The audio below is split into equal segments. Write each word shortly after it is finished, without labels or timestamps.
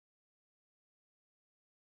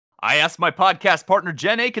I asked my podcast partner,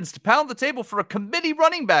 Jen Akins, to pound the table for a committee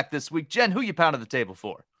running back this week. Jen, who you pounded the table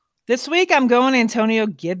for? This week, I'm going Antonio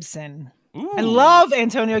Gibson. Ooh. I love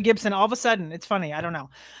Antonio Gibson. All of a sudden, it's funny. I don't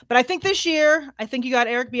know. But I think this year, you got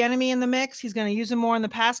Eric Bieniemy in the mix. He's going to use him more in the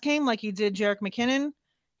pass game like he did Jerick McKinnon.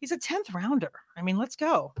 He's a 10th rounder. I mean, let's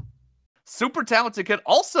go. Super talented kid.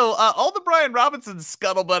 Also, all the Brian Robinson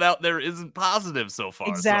scuttlebutt out there isn't positive so far.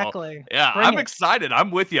 Exactly. So, yeah, I'm excited.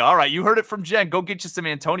 I'm with you. All right, you heard it from Jen. Go get you some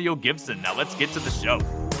Antonio Gibson. Now let's get to the show.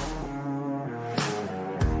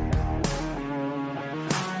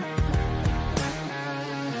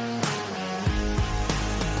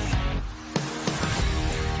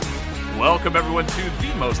 Welcome, everyone, to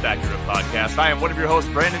the Most Accurate Podcast. I am one of your hosts,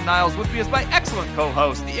 Brandon Niles. With me is my excellent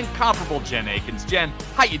co-host, the incomparable Jen Akins. Jen,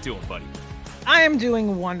 how you doing, buddy? I am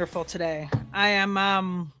doing wonderful today. I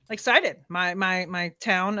am excited. My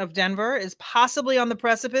town of Denver is possibly on the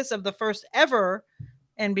precipice of the first ever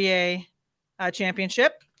NBA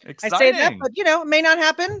championship. Exciting. I say that, but it may not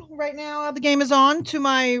happen. Right now, the game is on to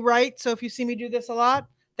my right. So if you see me do this a lot,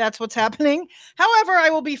 that's what's happening. However,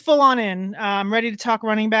 I will be full on in. I'm ready to talk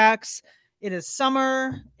running backs. It is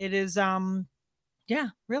summer. It is,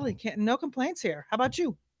 really no complaints here. How about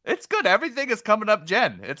you? It's good. Everything is coming up,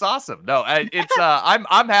 Jen. It's awesome. No, it's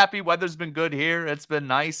I'm happy. Weather's been good here. It's been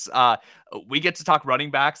nice. We get to talk running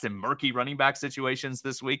backs and murky running back situations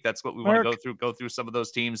this week. That's what we want to go through some of those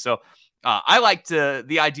teams. So I liked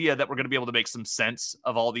the idea that we're going to be able to make some sense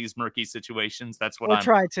of all these murky situations. That's what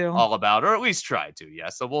I'm all about, or at least try to. Yeah.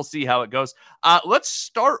 So we'll see how it goes. Let's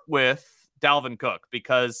start with Dalvin Cook,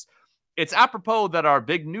 because it's apropos that our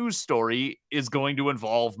big news story is going to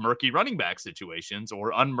involve murky running back situations,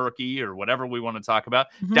 or unmurky, or whatever we want to talk about.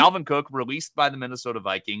 Mm-hmm. Dalvin Cook released by the Minnesota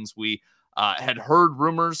Vikings. We had heard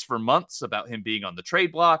rumors for months about him being on the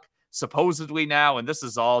trade block. Supposedly now, and this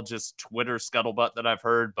is all just Twitter scuttlebutt that I've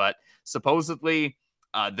heard, but supposedly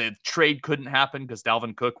the trade couldn't happen because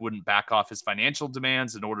Dalvin Cook wouldn't back off his financial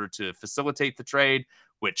demands in order to facilitate the trade,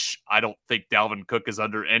 which I don't think Dalvin Cook is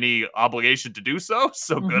under any obligation to do so.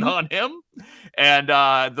 So good on him. And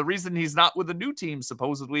the reason he's not with a new team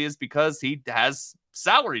supposedly is because he has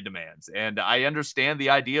salary demands. And I understand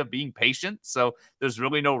the idea of being patient. So there's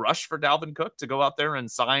really no rush for Dalvin Cook to go out there and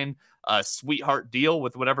sign a sweetheart deal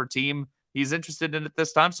with whatever team he's interested in at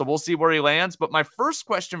this time. So we'll see where he lands. But my first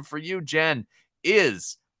question for you, Jen,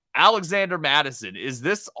 is Alexander Mattison. Is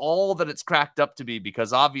this all that it's cracked up to be?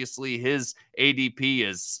 Because obviously his ADP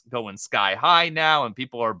is going sky high now, and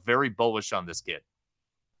people are very bullish on this kid.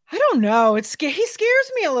 I don't know. He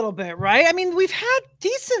scares me a little bit, right? I mean, we've had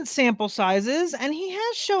decent sample sizes, and he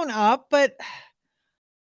has shown up, but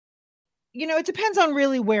it depends on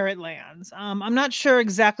really where it lands. I'm not sure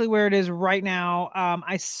exactly where it is right now.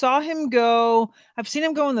 I've seen him go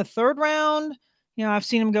in the 3rd round. I've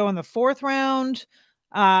seen him go in the 4th round.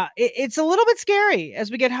 It's a little bit scary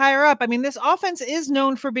as we get higher up. I mean, this offense is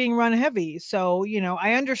known for being run heavy. So,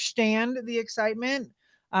 I understand the excitement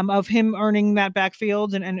of him earning that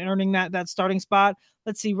backfield and earning that starting spot.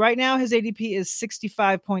 Let's see. Right now, his ADP is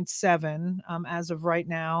 65.7 as of right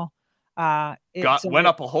now. Went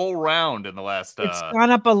up a whole round in the last. It's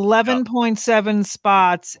gone up 11.7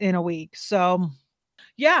 spots in a week. So,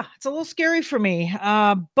 yeah, it's a little scary for me.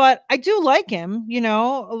 But I do like him.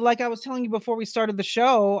 Like I was telling you before we started the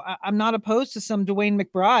show, I'm not opposed to some Dwayne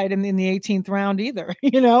McBride in the 18th round either.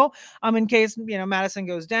 In case Madison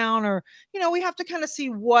goes down, or we have to kind of see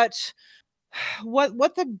what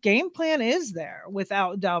the game plan is there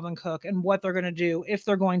without Dalvin Cook, and what they're going to do, if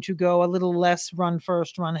they're going to go a little less run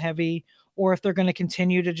first, run heavy, or if they're going to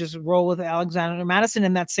continue to just roll with Alexander Mattison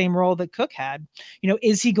in that same role that Cook had.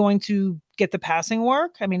 Is he going to get the passing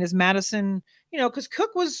work? I mean, is Madison, because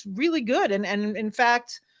Cook was really good. And in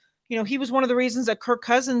fact, he was one of the reasons that Kirk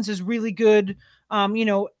Cousins is really good,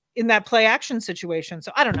 in that play action situation.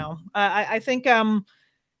 So I don't know. I think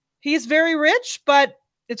he is very rich, but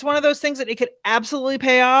it's one of those things that it could absolutely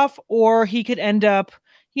pay off, or he could end up,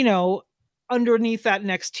 underneath that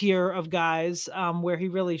next tier of guys where he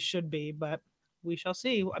really should be, but we shall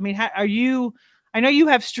see. I mean, I know you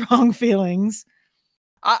have strong feelings.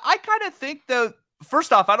 I kind of think, though,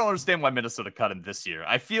 first off, I don't understand why Minnesota cut him this year.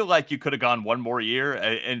 I feel like you could have gone one more year,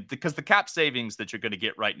 and because the cap savings that you're going to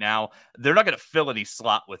get right now, they're not going to fill any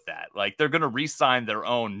slot with that. Like, they're going to re-sign their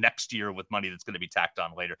own next year with money that's going to be tacked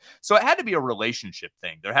on later. So it had to be a relationship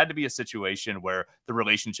thing. There had to be a situation where the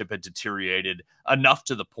relationship had deteriorated enough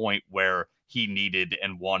to the point where he needed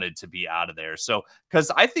and wanted to be out of there. So,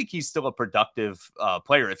 because I think he's still a productive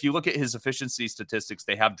player. If you look at his efficiency statistics,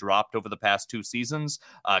 they have dropped over the past 2 seasons,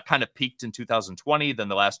 kind of peaked in 2020. Then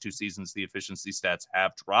the last 2 seasons, the efficiency stats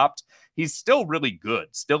have dropped. He's still really good,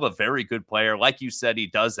 still a very good player. Like you said, he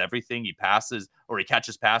does everything. He passes, or he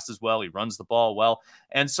catches passes well. He runs the ball well.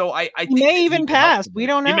 And so I think he may even pass. We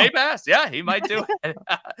don't know. He may pass. Yeah, he might do it.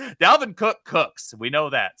 Dalvin Cook cooks. We know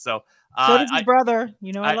that. So does his brother.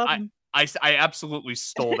 You know, I love him. I absolutely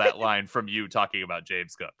stole that line from you talking about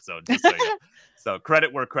James Cook. So just so you know. So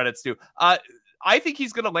credit where credit's due. I think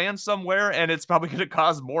he's going to land somewhere, and it's probably going to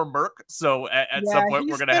cause more murk. So at some point,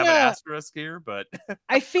 we're going to have an asterisk here. But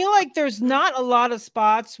I feel like there's not a lot of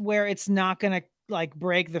spots where it's not going to like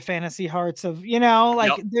break the fantasy hearts of, you know,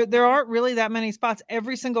 like there aren't really that many spots.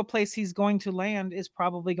 Every single place he's going to land is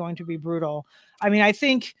probably going to be brutal. I mean, I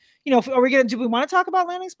think, you know, do we want to talk about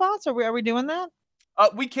landing spots? Are we doing that?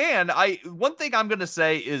 We can. One thing I'm going to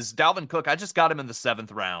say is Dalvin Cook, I just got him in the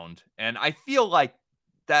 7th round, and I feel like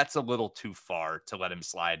that's a little too far to let him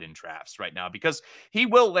slide in drafts right now, because he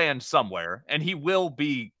will land somewhere and he will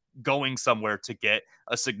be going somewhere to get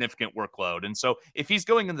a significant workload. And so if he's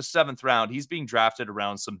going in the 7th round, he's being drafted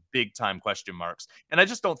around some big time question marks. And I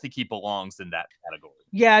just don't think he belongs in that category.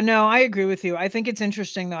 Yeah, no, I agree with you. I think it's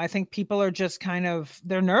interesting though. I think people are just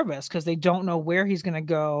they're nervous because they don't know where he's going to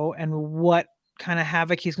go and what kind of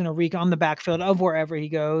havoc he's going to wreak on the backfield of wherever he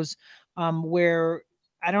goes. Where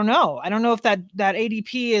I don't know if that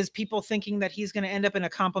ADP is people thinking that he's going to end up in a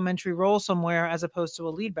complementary role somewhere as opposed to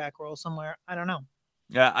a lead back role somewhere. I don't know.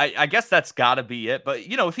 Yeah, I guess that's got to be it. But,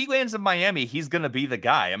 you know, if he lands in Miami, he's going to be the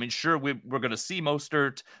guy. I mean, sure, we're going to see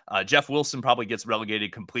Mostert. Jeff Wilson probably gets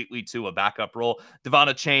relegated completely to a backup role. Devon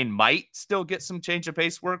Achane might still get some change of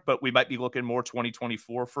pace work, but we might be looking more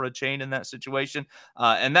 2024 for Achane in that situation.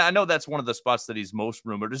 And I know that's one of the spots that he's most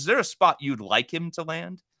rumored. Is there a spot you'd like him to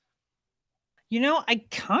land? You know, I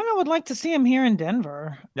kind of would like to see him here in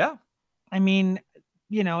Denver. Yeah. I mean,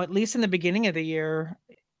 you know, at least in the beginning of the year,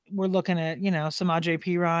 we're looking at, you know, Samaje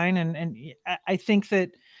Perine. And I think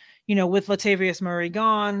that, you know, with Latavius Murray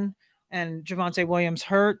gone and Javonte Williams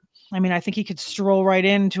hurt, I mean, I think he could stroll right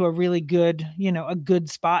into a really good, you know, a good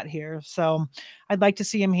spot here. So I'd like to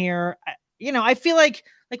see him here. You know, I feel like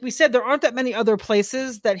we said, there aren't that many other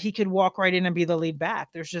places that he could walk right in and be the lead back.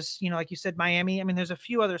 There's just, you know, like you said, Miami. I mean, there's a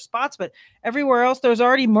few other spots, but everywhere else, there's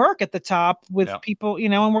already Merck at the top with people, you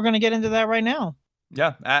know, and we're going to get into that right now.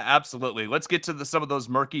 Yeah, absolutely. Let's get to some of those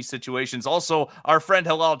murky situations. Also, our friend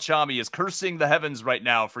Halal Chami is cursing the heavens right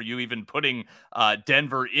now for you even putting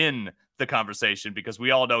Denver in the conversation, because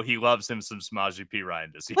we all know he loves him some Samaje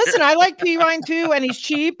Perine this year. Listen, I like Perine too, and he's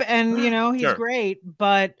cheap, and you know he's great.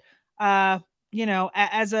 But you know,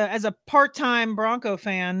 as a part-time Bronco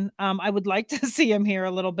fan, I would like to see him here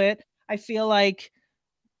a little bit. I feel like,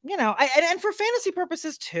 you know, and for fantasy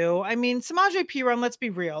purposes too. I mean, Samaje Perine, let's be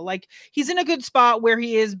real. Like, he's in a good spot where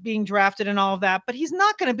he is being drafted and all of that, but he's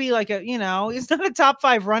not going to be like he's not a top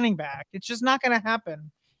 5 running back. It's just not going to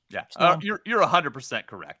happen. Yeah, so. You're 100%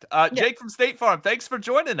 correct. Jake from State Farm, thanks for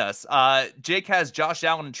joining us. Jake has Josh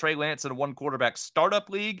Allen and Trey Lance in a 1-quarterback startup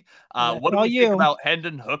league. What do we think about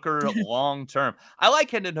Hendon Hooker long term? I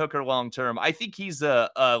like Hendon Hooker long term. I think he's a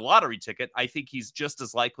lottery ticket. I think he's just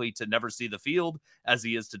as likely to never see the field as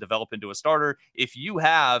he is to develop into a starter. If you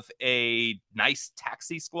have a nice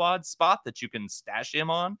taxi squad spot that you can stash him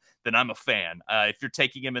on, then I'm a fan. If you're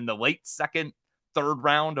taking him in the late 2nd, 3rd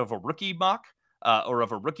round of a rookie mock, or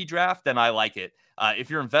of a rookie draft, then I like it. If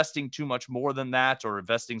you're investing too much more than that, or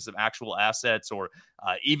investing some actual assets, or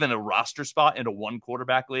even a roster spot in a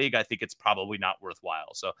 1-quarterback league, I think it's probably not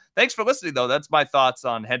worthwhile. So thanks for listening, though. That's my thoughts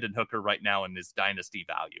on Hendon Hooker right now and his dynasty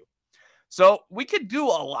value. So we could do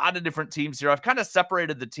a lot of different teams here. I've kind of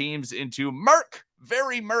separated the teams into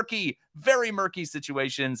very murky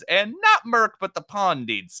situations, and not murk, but the pond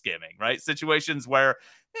needs skimming, right? Situations where,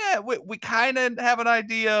 we kind of have an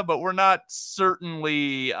idea, but we're not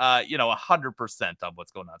certainly, 100% on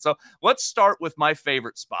what's going on. So let's start with my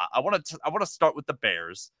favorite spot. I want to start with the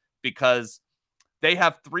Bears, because they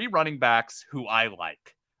have 3 running backs who I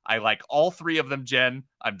like. I like all 3 of them, Jen.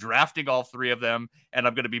 I'm drafting all 3 of them, and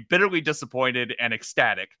I'm going to be bitterly disappointed and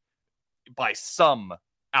ecstatic by some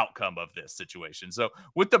outcome of this situation. So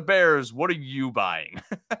with the Bears, what are you buying?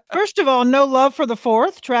 First of all, no love for the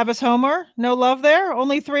 4th, Travis Homer. No love there.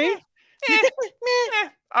 Only 3.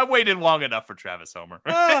 I waited long enough for Travis Homer.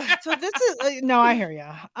 So this is no, I hear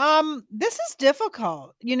you. This is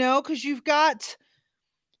difficult, you know, because you've got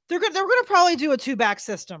they're going to probably do a 2-back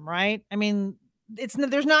system, right? I mean,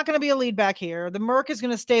 there's not going to be a lead back here. The Merc is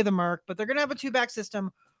going to stay the Merc, but they're going to have a 2-back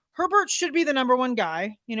system. Herbert should be the number one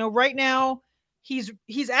guy. Right now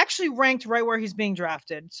he's actually ranked right where he's being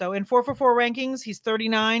drafted. So in 444 rankings, he's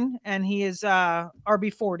 39 and he is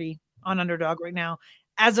RB 40 on Underdog right now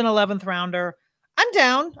as an 11th rounder. I'm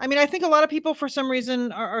down. I mean, I think a lot of people for some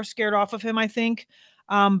reason are scared off of him, I think,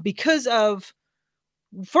 because of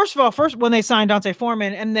first when they signed D'Onta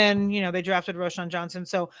Foreman and then, they drafted Roschon Johnson.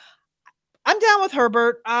 So I'm down with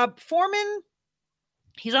Herbert. Foreman,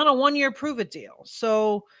 he's on a 1-year prove it deal.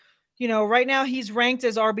 So, right now he's ranked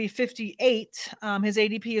as RB 58. His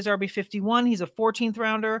ADP is RB 51. He's a 14th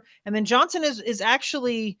rounder. And then Johnson is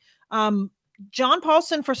actually, John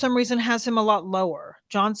Paulson for some reason has him a lot lower.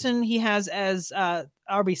 Johnson, he has as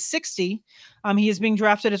RB 60. He is being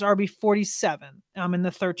drafted as RB 47 in the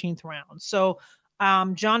 13th round. So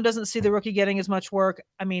John doesn't see the rookie getting as much work.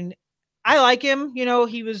 I mean, I like him.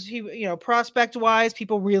 He prospect wise,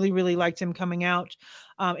 people really, really liked him coming out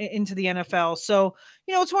into the NFL. So,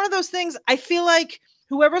 it's one of those things. I feel like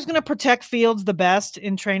whoever's going to protect Fields the best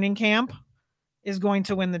in training camp is going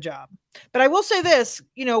to win the job. But I will say this,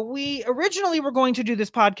 we originally were going to do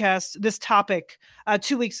this topic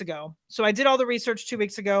 2 weeks ago. So I did all the research 2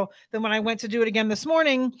 weeks ago. Then when I went to do it again this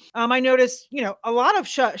morning, I noticed, a lot of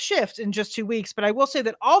shift in just 2 weeks. But I will say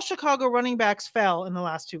that all Chicago running backs fell in the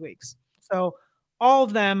last 2 weeks. So all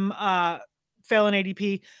of them fell in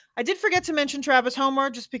ADP. I did forget to mention Travis Homer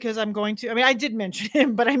just because I did mention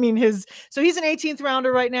him, but I mean he's an 18th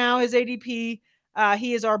rounder right now. His ADP,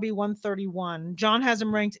 he is RB 131. John has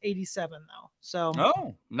him ranked 87 though.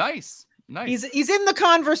 So nice. He's in the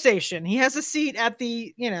conversation. He has a seat at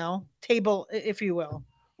the, table, if you will.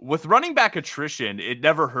 With running back attrition, it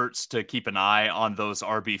never hurts to keep an eye on those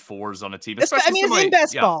RB4s on a team. It's in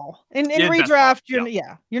best ball. In redraft,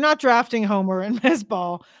 you're not drafting Homer in best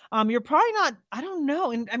ball. You're probably not, I don't know.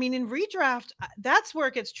 In redraft, that's where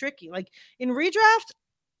it gets tricky. Like in redraft,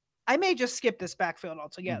 I may just skip this backfield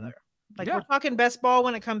altogether. Mm-hmm. We're talking best ball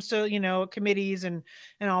when it comes to, committees and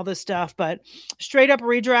all this stuff, but straight up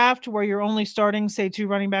redraft where you're only starting, say 2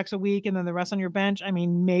 running backs a week and then the rest on your bench. I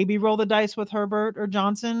mean, maybe roll the dice with Herbert or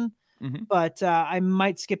Johnson, but I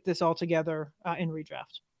might skip this altogether in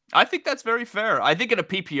redraft. I think that's very fair. I think in a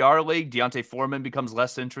PPR league, D'Onta Foreman becomes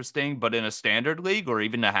less interesting, but in a standard league or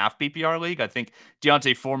even a half PPR league, I think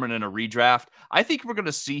D'Onta Foreman in a redraft, I think we're going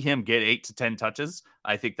to see him get 8 to 10 touches.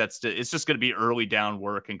 I think it's just going to be early down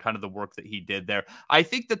work and kind of the work that he did there. I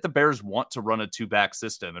think that the Bears want to run a 2-back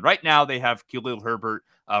system. And right now they have Khalil Herbert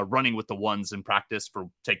running with the ones in practice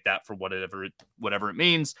take that for whatever it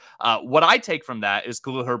means. What I take from that is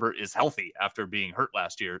Khalil Herbert is healthy after being hurt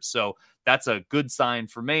last year. So that's a good sign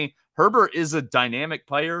for me. Herbert is a dynamic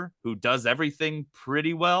player who does everything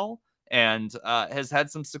pretty well and has had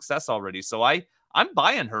some success already. So I'm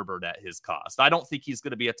buying Herbert at his cost. I don't think he's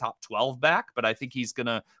going to be a top 12 back, but I think he's going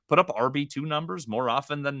to put up RB2 numbers more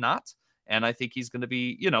often than not. And I think he's going to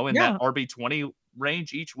be, in that RB20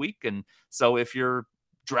 range each week. And so if you're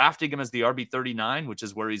drafting him as the RB39, which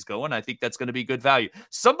is where he's going, I think that's going to be good value.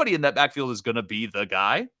 Somebody in that backfield is going to be the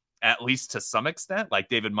guy, at least to some extent, like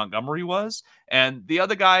David Montgomery was. And the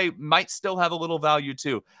other guy might still have a little value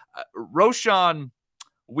too. Roschon,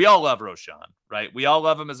 we all love Roschon, right? We all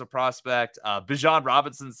love him as a prospect. Bijan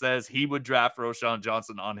Robinson says he would draft Roschon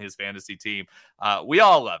Johnson on his fantasy team. We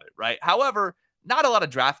all love it, right? However, not a lot of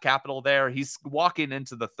draft capital there. He's walking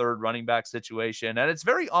into the 3rd running back situation, and it's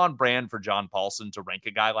very on brand for John Paulson to rank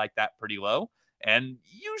a guy like that pretty low. And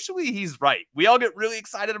usually he's right. We all get really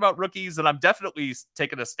excited about rookies, and I'm definitely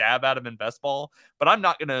taking a stab at him in best ball, but I'm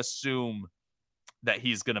not going to assume that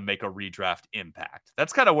he's going to make a redraft impact.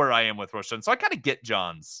 That's kind of where I am with Roschon. So I kind of get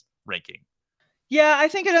John's ranking. Yeah, I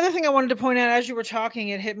think another thing I wanted to point out as you were talking,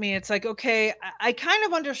 it hit me. It's like, okay, I kind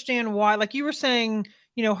of understand why, like you were saying,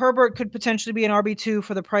 Herbert could potentially be an RB2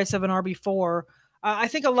 for the price of an RB4. I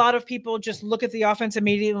think a lot of people just look at the offense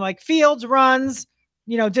immediately like Fields runs,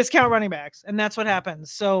 discount running backs. And that's what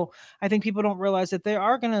happens. So I think people don't realize that they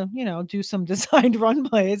are going to, do some designed run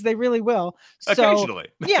plays. They really will. Occasionally.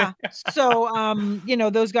 Yeah. So,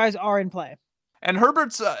 those guys are in play. And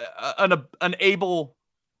Herbert's an able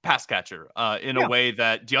pass catcher in a way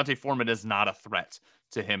that D'Onta Foreman is not a threat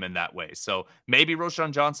to him in that way. So maybe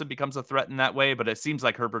Roschon Johnson becomes a threat in that way, but it seems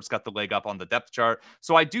like Herbert's got the leg up on the depth chart.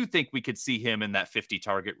 So I do think we could see him in that 50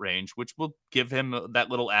 target range, which will give him that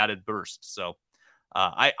little added burst. So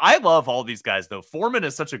I love all these guys though. Foreman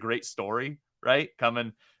is such a great story, right?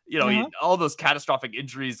 Coming, all those catastrophic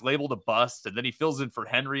injuries labeled a bust, and then he fills in for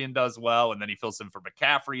Henry and does well, and then he fills in for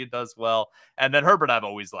McCaffrey and does well. And then Herbert, I've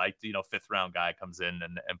always liked, 5th round guy comes in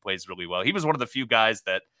and plays really well. He was one of the few guys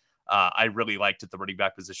that I really liked at the running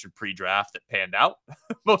back position pre-draft that panned out.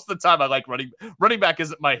 Most of the time, I like running back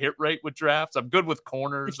isn't my hit rate with drafts. I'm good with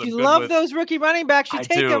corners. If you I'm good love with those rookie running backs, you I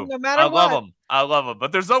take them do. no matter what. I love them.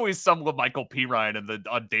 But there's always some Michael Pirine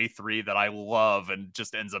on day 3 that I love and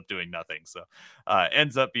just ends up doing nothing. So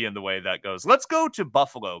ends up being the way that goes. Let's go to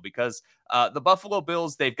Buffalo because the Buffalo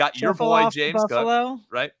Bills, they've got your boy James Cook,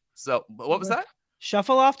 right? So what was that?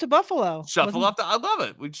 Shuffle off to Buffalo. I love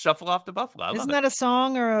it. We'd shuffle off to Buffalo. Isn't that a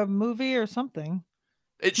song or a movie or something?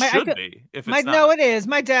 It should be. If it's not. No, it is.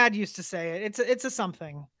 My dad used to say it. It's a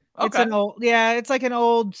something. Okay. It's an old, it's like an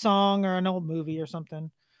old song or an old movie or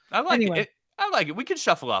something. I like it. I like it. We can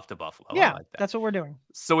shuffle off to Buffalo. Yeah, like that. That's what we're doing.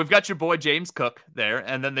 So we've got your boy James Cook there,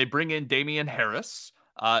 and then they bring in Damian Harris.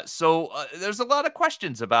 So there's a lot of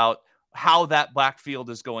questions about how that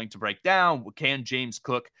backfield is going to break down. Can James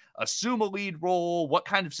Cook assume a lead role? What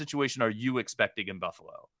kind of situation are you expecting in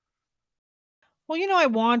Buffalo? Well, I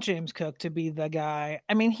want James Cook to be the guy.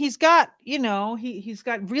 I mean, he's got, he's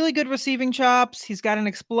got really good receiving chops. He's got an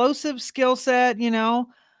explosive skill set,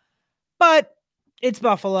 but it's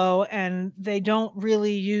Buffalo and they don't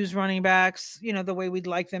really use running backs, the way we'd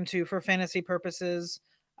like them to for fantasy purposes.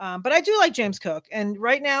 But I do like James Cook. And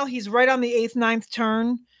right now he's right on the 8th, 9th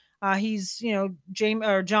turn. He's,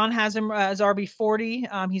 John has him as RB 40.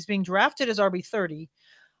 He's being drafted as RB 30.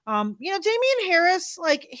 Damian Harris,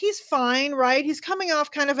 like, he's fine, right? He's coming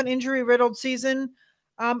off kind of an injury-riddled season.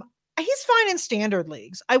 He's fine in standard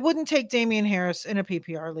leagues. I wouldn't take Damian Harris in a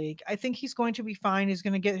PPR league. I think he's going to be fine. He's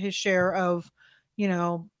going to get his share of,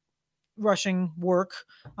 rushing work.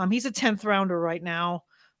 He's a 10th rounder right now.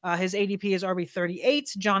 His ADP is RB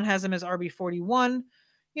 38. John has him as RB 41.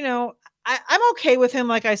 I'm okay with him,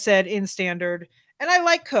 like I said, in standard. And I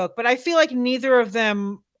like Cook, but I feel like neither of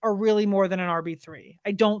them are really more than an RB3.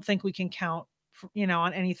 I don't think we can count,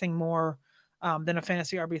 on anything more than a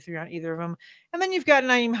fantasy RB3 on either of them. And then you've got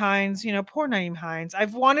Nyheim Hines, poor Nyheim Hines.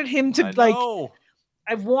 I've wanted him to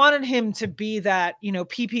be that,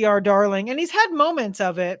 PPR darling, and he's had moments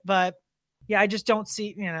of it, but yeah, I just don't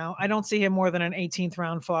see, I don't see him more than an 18th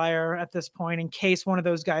round flyer at this point in case one of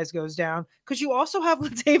those guys goes down. Cause you also have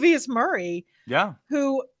Latavius Murray,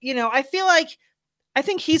 who, I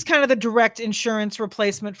think he's kind of the direct insurance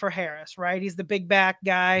replacement for Harris, right? He's the big back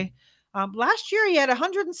guy. Last year, he had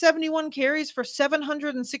 171 carries for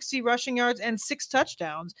 760 rushing yards and 6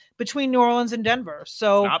 touchdowns between New Orleans and Denver.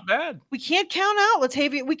 So not bad. We can't count out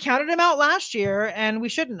Latavius. We counted him out last year, and we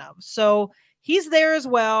shouldn't have. So he's there as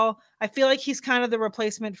well. I feel like he's kind of the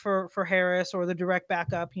replacement for Harris or the direct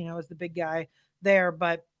backup, as the big guy there.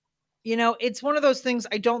 But it's one of those things.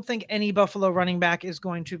 I don't think any Buffalo running back is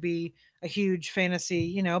going to be a huge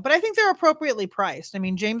fantasy, but I think they're appropriately priced. I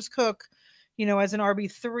mean, James Cook, as an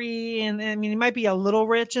RB3, and I mean, he might be a little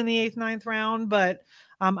rich in the 8th, 9th round, but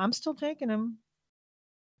I'm still taking him.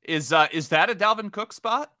 Is that a Dalvin Cook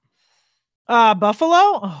spot?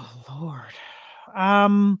 Buffalo? Oh, Lord.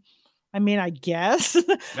 I mean, I guess.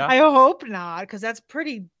 Yeah. I hope not, because that's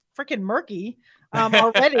pretty freaking murky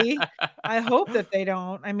already. I hope that they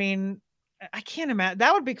don't. I mean, I can't imagine.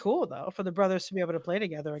 That would be cool, though, for the brothers to be able to play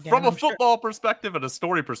together again. From a football perspective and a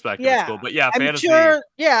story perspective, it's cool. But yeah, fantasy.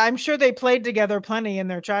 I'm sure they played together plenty in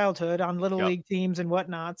their childhood on little league teams and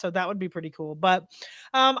whatnot. So that would be pretty cool. But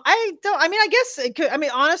I guess it could. I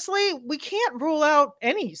mean, honestly, we can't rule out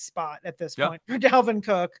any spot at this point for Dalvin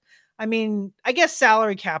Cook. I mean, I guess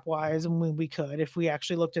salary cap wise, and we could, if we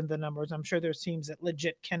actually looked into the numbers. I'm sure there's teams that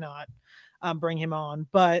legit cannot bring him on,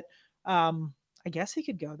 but I guess he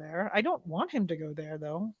could go there. I don't want him to go there,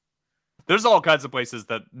 though. There's all kinds of places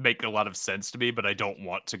that make a lot of sense to me, but I don't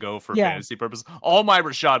want to go for fantasy purposes. All my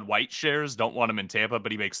Rachaad White shares don't want him in Tampa,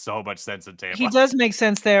 but he makes so much sense in Tampa. He does make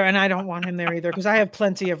sense there, and I don't want him there either because I have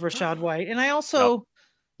plenty of Rachaad White. And I also,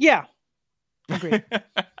 agree.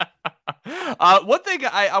 One thing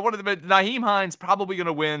I wanted to mention, Nyheim Hines probably going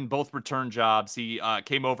to win both return jobs. He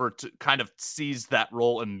came over to kind of seize that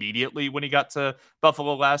role immediately when he got to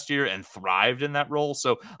Buffalo last year and thrived in that role.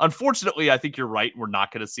 So unfortunately, I think you're right. We're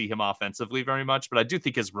not going to see him offensively very much, but I do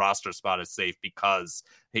think his roster spot is safe because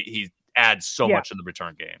he adds so much in the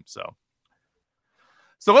return game. So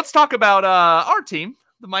let's talk about our team,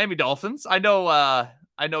 the Miami Dolphins. I know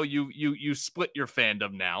you split your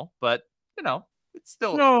fandom now, but it's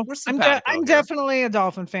still I'm definitely a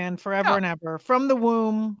Dolphin fan forever and ever, from the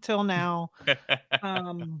womb till now.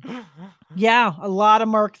 A lot of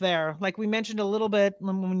murk there. Like we mentioned a little bit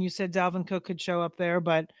when you said Dalvin Cook could show up there,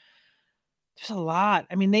 but there's a lot.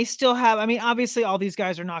 I mean, they still have. I mean, obviously, all these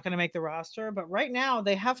guys are not going to make the roster, but right now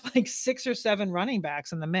they have like 6 or 7 running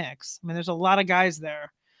backs in the mix. I mean, there's a lot of guys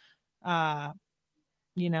there. I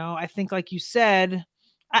think, like you said,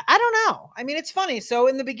 I don't know. I mean, it's funny. So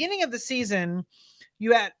in the beginning of the season,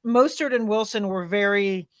 you had Mostert and Wilson were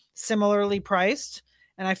very similarly priced.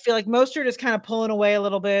 And I feel like Mostert is kind of pulling away a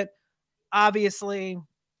little bit. Obviously,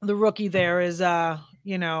 the rookie there is,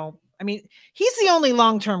 you know, I mean, he's the only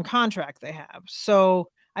long-term contract they have. So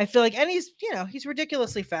I feel like, and he's, you know, he's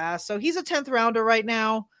ridiculously fast. So he's a 10th rounder right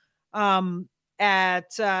now.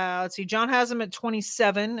 Let's see, John has him at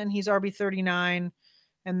 27 and he's RB 39.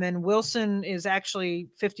 And then Wilson is actually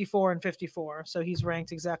 54 and 54. So he's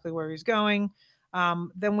ranked exactly where he's going.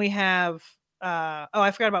 Then we have,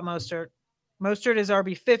 I forgot about Mostert. Mostert is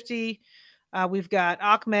RB 50. We've got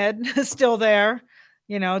Ahmed still there,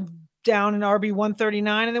 you know, down in RB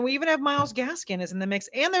 139. And then we even have Myles Gaskin is in the mix.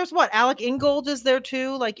 And there's Alec Ingold is there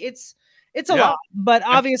too. Like it's a lot, but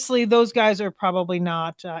obviously those guys are probably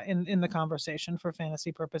not in the conversation for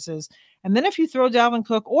fantasy purposes. And then if you throw Dalvin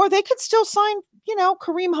Cook, or they could still sign, you know,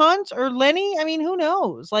 Kareem Hunt or Lenny. I mean, who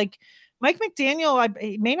knows? Like Mike McDaniel,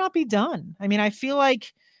 it may not be done. I mean, I feel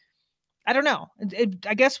like, I don't know.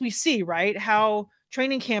 I guess we see, right, how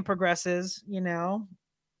training camp progresses, you know.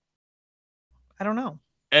 I don't know.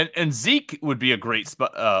 And Zeke would be a great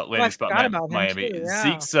landing spot. Miami. Too,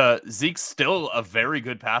 yeah. Zeke's still a very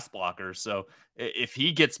good pass blocker. So if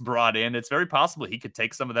he gets brought in, it's very possible he could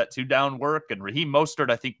take some of that 2-down work. And Raheem Mostert,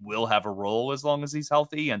 I think, will have a role as long as he's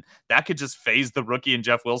healthy, and that could just phase the rookie and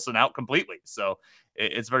Jeff Wilson out completely. So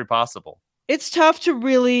it's very possible. It's tough to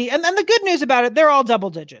really, and then the good news about it, they're all double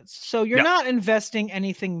digits. So you're not investing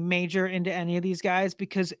anything major into any of these guys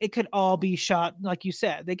because it could all be shot. Like you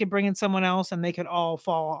said, they could bring in someone else and they could all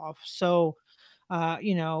fall off. So,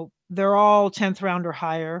 you know, they're all 10th round or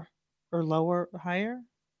higher or lower, higher.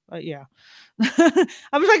 Yeah. I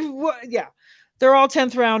was like, what? Yeah, they're all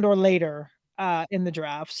 10th round or later in the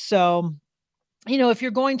draft. So, you know, if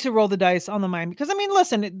you're going to roll the dice on the Miami, because I mean,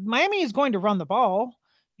 listen, Miami is going to run the ball.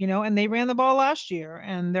 You know, and they ran the ball last year,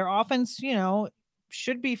 and their offense, you know,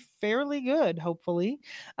 should be fairly good, hopefully.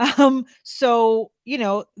 So, you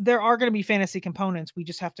know, there are going to be fantasy components. We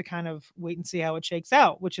just have to kind of wait and see how it shakes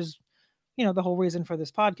out, which is, you know, the whole reason for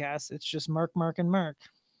this podcast. It's just Merc.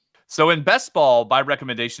 So in best ball, my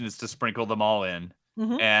recommendation is to sprinkle them all in.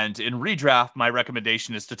 Mm-hmm. And in redraft, my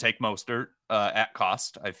recommendation is to take Mostert at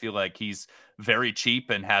cost. I feel like he's very cheap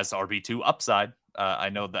and has RB2 upside. I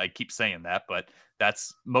know that I keep saying that, but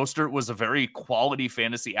Mostert was a very quality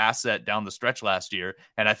fantasy asset down the stretch last year.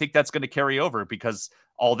 And I think that's going to carry over because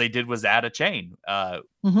all they did was add a chain,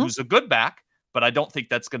 who's a good back, but I don't think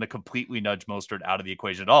that's going to completely nudge Mostert out of the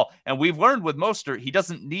equation at all. And we've learned with Mostert, he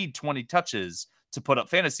doesn't need 20 touches to put up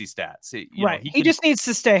fantasy stats. He just needs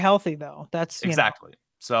to stay healthy though. That's exactly.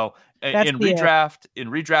 So in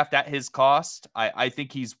redraft at his cost, I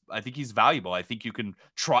think he's valuable. I think you can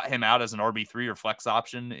trot him out as an RB3 or flex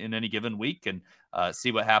option in any given week and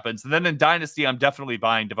see what happens. And then in Dynasty, I'm definitely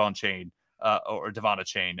buying Devon Chain or Devon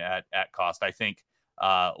Chain at cost. I think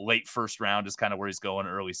late first round is kind of where he's going,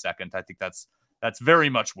 early second. I think that's very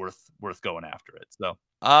much worth going after it. So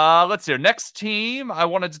let's see. Next team I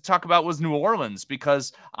wanted to talk about was New Orleans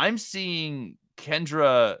because I'm seeing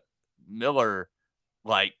Kendre Miller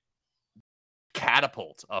like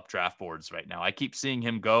catapult up draft boards right now. I keep seeing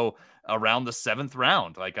him go around the 7th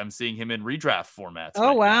round. Like I'm seeing him in redraft formats.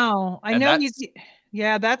 Oh, wow. I know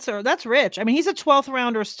that's rich. I mean, he's a 12th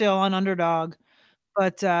rounder still on Underdog,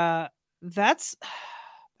 but that's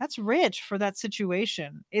rich for that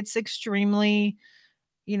situation. It's extremely,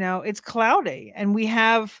 you know, it's cloudy. And we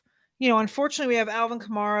have, you know, unfortunately we have Alvin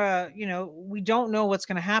Kamara, you know, we don't know what's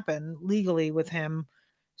going to happen legally with him.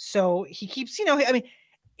 So he keeps, you know, I mean,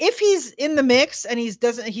 if he's in the mix and he's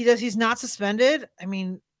not suspended, I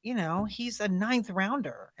mean, you know, he's a 9th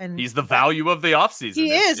rounder and he's the value of the offseason.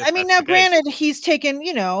 He is. I mean, now granted, he's taken,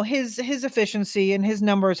 you know, his efficiency and his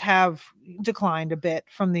numbers have declined a bit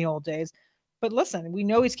from the old days. But listen, we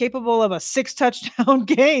know he's capable of a 6-touchdown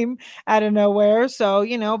game out of nowhere. So,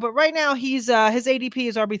 you know, but right now his ADP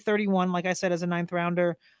is RB 31, like I said, as a 9th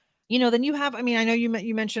rounder. You know, then you have, I mean, I know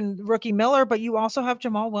you mentioned rookie Miller, but you also have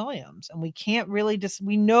Jamal Williams, and we can't really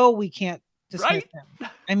we can't dismiss him.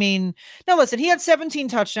 I mean, no, listen, he had 17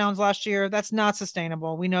 touchdowns last year. That's not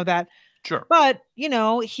sustainable. We know that. Sure. But, you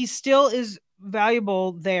know, he still is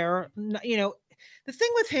valuable there. You know, the thing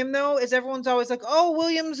with him, though, is everyone's always like, oh,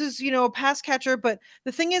 Williams is, you know, a pass catcher. But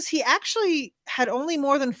the thing is, he actually had only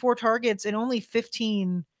more than 4 targets in only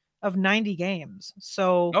 15 of 90 games.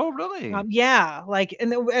 So, oh, really? Yeah. Like,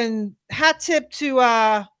 and hat tip to,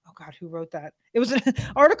 oh God, who wrote that? It was an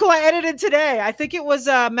article I edited today. I think it was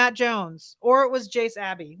Matt Jones or it was Jace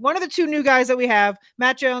Abbey. One of the two new guys that we have,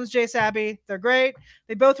 Matt Jones, Jace Abbey. They're great.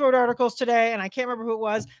 They both wrote articles today, and I can't remember who it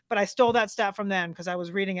was, but I stole that stat from them because I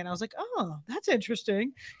was reading it and I was like, oh, that's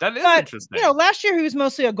interesting. That is interesting. You know, last year he was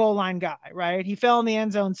mostly a goal line guy, right? He fell in the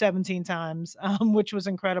end zone 17 times, which was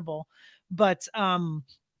incredible. But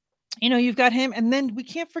you know, you've got him, and then we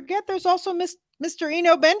can't forget there's also Mr.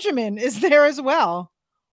 Eno Benjamin is there as well.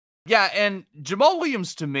 Yeah, and Jamaal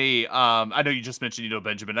Williams to me, I know you just mentioned Eno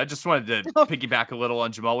Benjamin. I just wanted to piggyback a little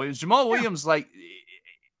on Jamaal Williams. Jamaal Williams, like,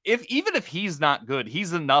 even if he's not good,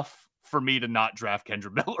 he's enough for me to not draft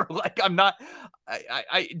Kendra Miller. Like, I'm not,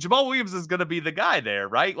 Jamaal Williams is going to be the guy there,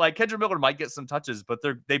 right? Like, Kendra Miller might get some touches, but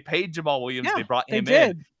they paid Jamaal Williams. They brought him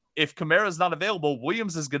in. If Kamara's not available,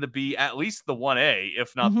 Williams is going to be at least the 1A,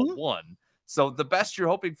 if not the 1. So the best you're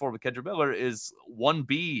hoping for with Kendra Miller is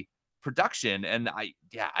 1B production. And I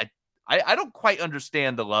don't quite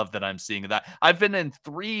understand the love that I'm seeing of that. I've been in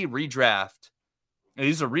 3 redraft.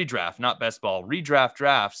 These are redraft, not best ball, redraft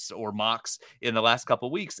drafts or mocks in the last couple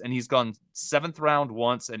of weeks. And he's gone 7th round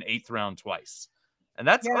once and 8th round twice. And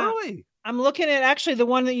that's early. I'm looking at actually the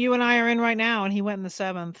one that you and I are in right now, and he went in the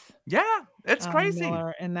 7th. Yeah, it's crazy.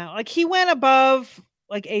 And that, like, he went above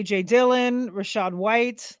like AJ Dillon, Rachaad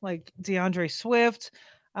White, like DeAndre Swift.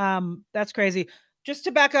 That's crazy. Just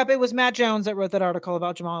to back up, it was Matt Jones that wrote that article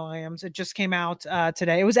about Jamaal Williams. It just came out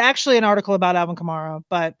today. It was actually an article about Alvin Kamara,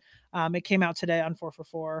 but it came out today on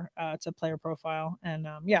 4for4. It's a player profile, and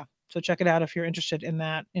so check it out if you're interested in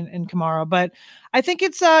that in Kamara. But I think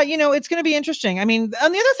it's it's going to be interesting. I mean, and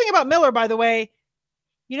the other thing about Miller, by the way,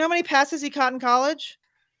 you know how many passes he caught in college?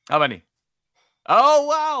 How many?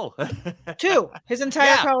 Oh, wow. 2 his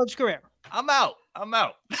entire college career. I'm out.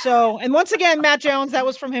 So, and once again, Matt Jones, that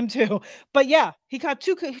was from him too. But yeah, he caught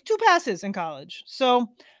two passes in college. So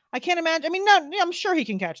I can't imagine. I mean, I'm sure he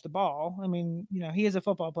can catch the ball. I mean, you know, he is a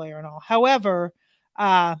football player and all. However,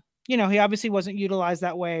 he obviously wasn't utilized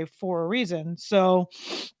that way for a reason. So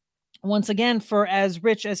once again, for as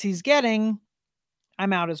rich as he's getting,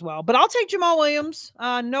 I'm out as well. But I'll take Jamaal Williams.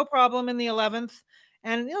 No problem in the 11th.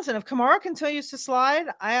 And listen, if Kamara continues to slide,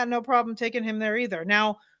 I have no problem taking him there either.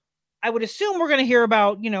 Now, I would assume we're going to hear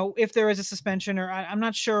about, if there is a suspension, or I'm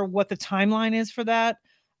not sure what the timeline is for that.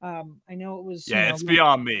 I know it was. Yeah, it's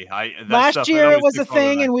beyond me. Last year it was a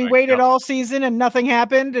thing, and we waited all season, and nothing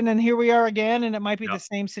happened, and then here we are again, and it might be the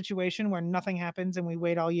same situation where nothing happens, and we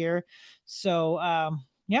wait all year. So,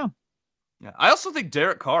 yeah. I also think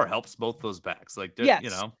Derek Carr helps both those backs. Like,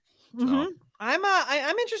 yes. So.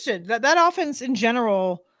 I'm interested. That offense in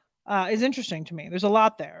general is interesting to me. There's a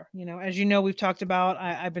lot there. As you know, we've talked about.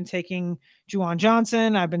 I've been taking Juwan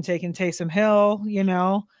Johnson. I've been taking Taysom Hill.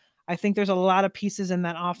 I think there's a lot of pieces in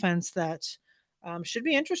that offense that should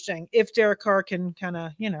be interesting if Derek Carr can kind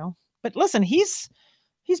of, But listen, he's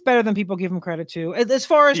better than people give him credit to, as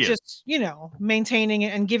far as just maintaining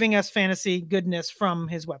it and giving us fantasy goodness from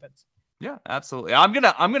his weapons. Yeah, absolutely. I'm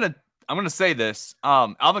gonna say this.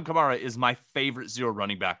 Alvin Kamara is my favorite zero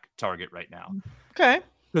running back target right now. Okay.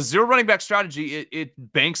 The zero running back strategy, it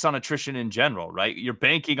banks on attrition in general, right? You're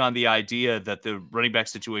banking on the idea that the running back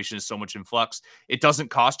situation is so much in flux. It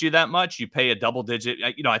doesn't cost you that much. You pay a double digit.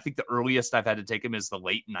 I think the earliest I've had to take him is the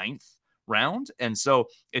late 9th round. And so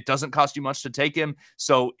it doesn't cost you much to take him.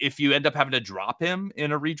 So if you end up having to drop him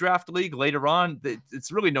in a redraft league later on,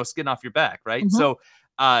 it's really no skin off your back, right? Mm-hmm. So,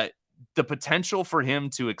 the potential for him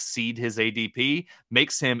to exceed his ADP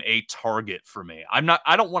makes him a target for me. I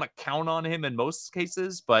don't want to count on him in most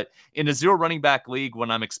cases, but in a zero running back league, when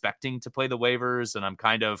I'm expecting to play the waivers and I'm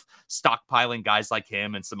kind of stockpiling guys like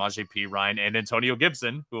him and Samaje Perine and Antonio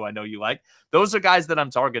Gibson, who I know you like, those are guys that I'm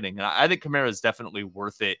targeting. And I think Kamara is definitely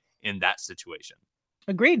worth it in that situation.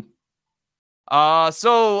 Agreed.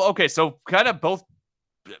 So kind of both.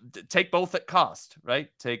 Take both at cost, right?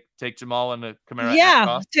 Take Jamaal and Kamara at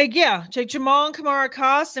cost. Take Jamaal and Kamara at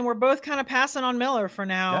cost, and we're both kind of passing on Miller for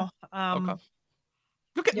now. Yeah. Okay.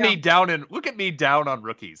 Look at me down on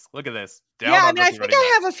rookies. Look at this. I think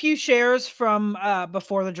I have a few shares from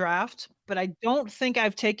before the draft, but I don't think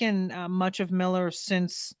I've taken much of Miller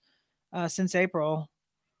since April.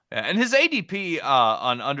 Yeah, and his ADP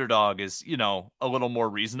on Underdog is, a little more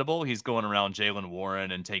reasonable. He's going around Jaylen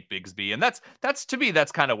Warren and Take Bigsby, and that's to me,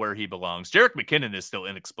 that's kind of where he belongs. Jerick McKinnon is still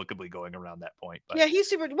inexplicably going around that point. But. Yeah, he's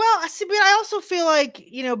super. Well, I see, but I also feel like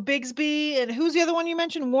Bigsby and who's the other one you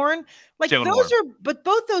mentioned, Warren. Like Jaylen Warren. But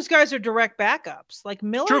both those guys are direct backups. Like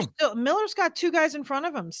Miller's got 2 guys in front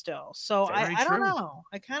of him still. So I don't know.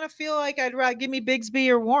 I kind of feel like I'd rather give me Bigsby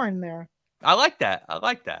or Warren there. I like that.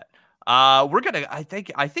 I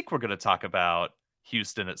think we're gonna talk about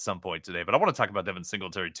Houston at some point today, but I want to talk about Devin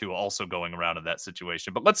Singletary too, also going around in that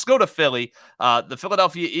situation. But let's go to Philly. The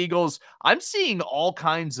Philadelphia Eagles, I'm seeing all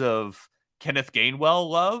kinds of Kenneth Gainwell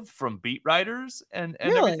love from beat writers and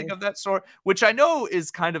everything Really? of that sort, which I know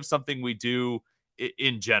is kind of something we do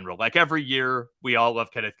in general. Like every year, we all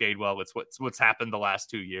love Kenneth Gainwell. It's what's happened the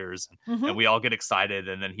last 2 years, and Mhm. we all get excited,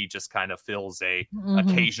 and then he just kind of fills a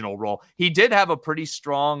Mhm. occasional role. He did have a pretty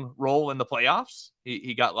strong role in the playoffs.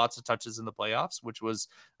 He got lots of touches in the playoffs, which was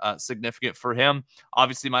significant for him.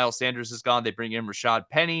 Obviously, Miles Sanders is gone. They bring in Rashad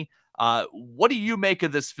Penny. What do you make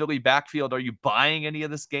of this Philly backfield? Are you buying any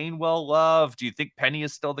of this Gainwell love? Do you think Penny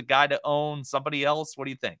is still the guy to own? Somebody else? What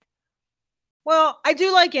do you think? Well, I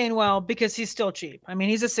do like Gainwell because he's still cheap. I mean,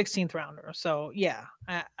 he's a 16th rounder. So, yeah,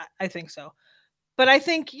 I think so. But I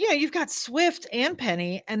think, yeah, you've got Swift and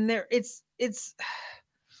Penny, and there it's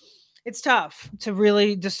tough to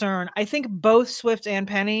really discern. I think both Swift and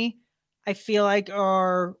Penny, I feel like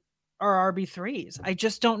are RB3s. I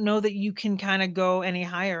just don't know that you can kind of go any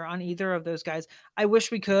higher on either of those guys. I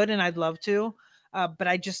wish we could, and I'd love to, but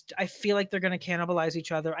I feel like they're going to cannibalize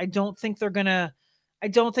each other. I don't think they're gonna. I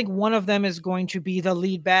don't think one of them is going to be the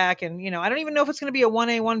lead back, and I don't even know if it's going to be a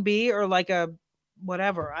 1A 1B or like a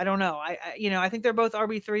whatever. I don't know. I think they're both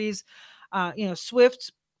RB3s.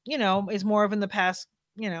 Swift, is more of in the past,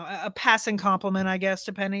 a passing compliment, I guess,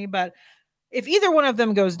 to Penny. But if either one of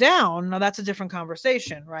them goes down, now that's a different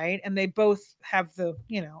conversation, right? And they both have I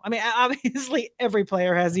mean, obviously every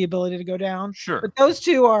player has the ability to go down, but Sure. those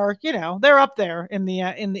two are, they're up there in the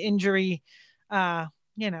injury,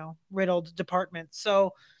 riddled department.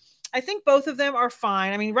 So I think both of them are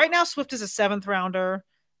fine. I mean, right now Swift is a 7th rounder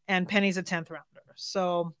and Penny's a 10th rounder.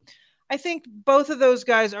 So I think both of those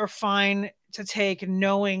guys are fine to take,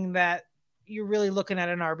 knowing that you're really looking at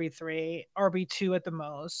an RB3, RB2 at the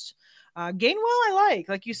most. Gainwell,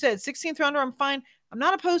 like you said, 16th rounder, I'm fine. I'm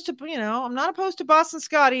not opposed to Boston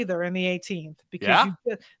Scott either in the 18th, because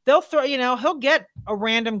Yeah. they'll throw, he'll get a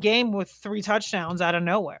random game with 3 touchdowns out of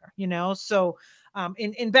nowhere, So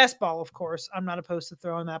in best ball, of course, I'm not opposed to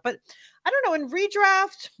throwing that. But I don't know, in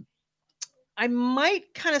redraft, I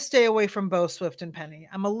might kind of stay away from both Swift and Penny.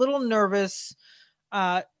 I'm a little nervous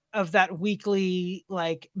of that weekly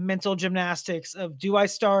like mental gymnastics of, do I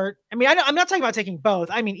start? I mean, I'm not talking about taking both.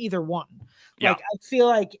 I mean either one. Yeah. Like I feel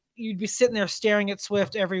like you'd be sitting there staring at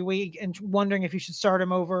Swift every week and wondering if you should start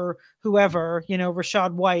him over whoever,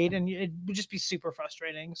 Rashad White, and it would just be super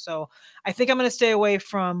frustrating. So I think I'm going to stay away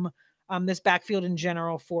from this backfield in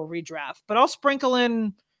general for redraft, but I'll sprinkle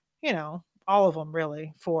in, all of them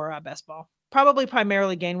really for best ball. Probably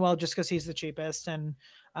primarily Gainwell, just because he's the cheapest, and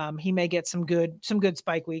he may get some good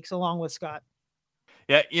spike weeks along with Scott.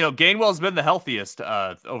 Yeah, Gainwell's been the healthiest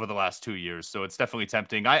over the last 2 years, so it's definitely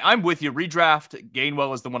tempting. I'm with you. Redraft,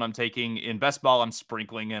 Gainwell is the one I'm taking. In best ball, I'm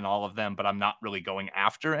sprinkling in all of them, but I'm not really going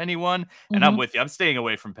after anyone. And I'm with you. I'm staying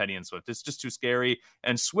away from Penny and Swift. It's just too scary.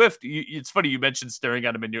 And Swift, it's funny you mentioned staring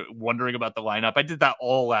at him and you're wondering about the lineup. I did that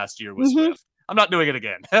all last year with Swift. I'm not doing it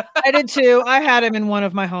again. I did too. I had him in one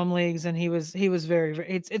of my home leagues, and he was very, very,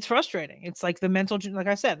 it's frustrating. It's like like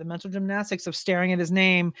I said, the mental gymnastics of staring at his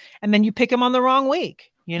name, and then you pick him on the wrong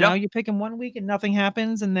week. You pick him one week and nothing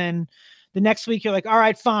happens, and then the next week you're like, all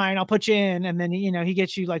right, fine, I'll put you in, and then he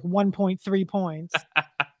gets you like 1.3 points.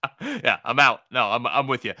 Yeah, I'm out. No, I'm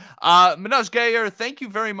with you. Minaj Gayer, thank you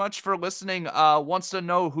very much for listening. Wants to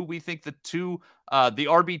know who we think the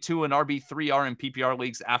RB2 and RB3 are in PPR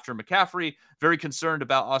leagues after McCaffrey. Very concerned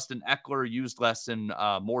about Austin Eckler, used less in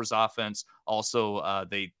Moore's offense. Also,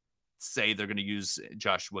 they say they're going to use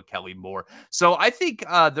Joshua Kelly more. So I think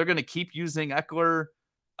they're going to keep using Eckler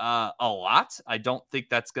a lot. I don't think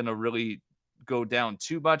that's going to really go down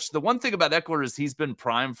too much. The one thing about Eckler is he's been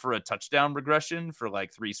primed for a touchdown regression for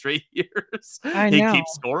like 3 straight years. I He know.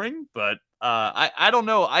 keeps scoring, but I don't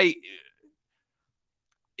know.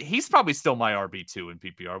 He's probably still my RB2 in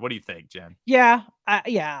PPR. What do you think, Jen? Yeah,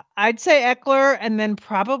 I'd say Eckler, and then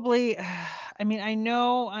probably. I mean, I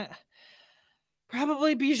know.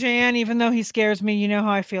 Probably Bijan, even though he scares me. You know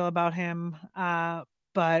how I feel about him.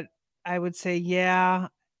 But I would say,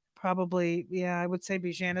 probably, I would say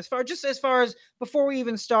Bijan. As far as before we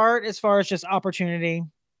even start, as far as just opportunity,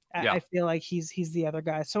 Yeah. I feel like he's the other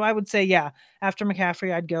guy. So I would say, after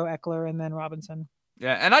McCaffrey, I'd go Eckler and then Robinson.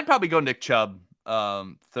 Yeah, and I'd probably go Nick Chubb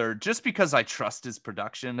third, just because I trust his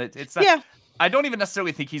production. It's not, Yeah. I don't even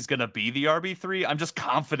necessarily think he's going to be the RB3. I'm just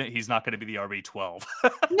confident he's not going to be the RB12.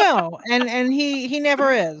 No, and he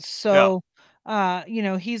never is. So,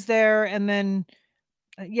 he's there, and then,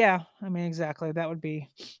 I mean, exactly. That would be,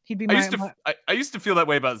 he'd be I my, used to I used to feel that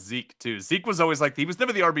way about Zeke too. Zeke was always like, he was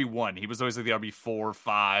never the RB1. He was always like the RB4,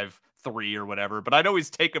 5, 3 or whatever, but I'd always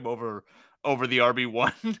take him over the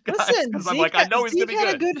RB1 guys Listen, because I'm like, I know he's Zeke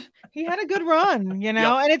gonna be good. He had a good run, you Yep.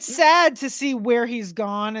 know, and it's sad to see where he's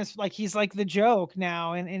gone. It's like he's like the joke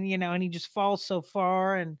now, and you know, and he just falls so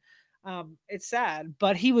far, and it's sad.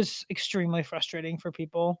 But he was extremely frustrating for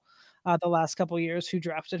people the last couple years who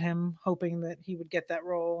drafted him, hoping that he would get that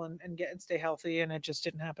role and get and stay healthy, and it just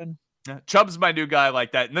didn't happen. Yeah, Chubb's my new guy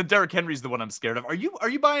like that, and then Derrick Henry's the one I'm scared of. Are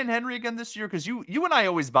you buying Henry again this year? Because you and I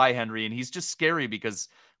always buy Henry, and he's just scary because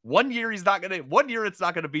one year it's not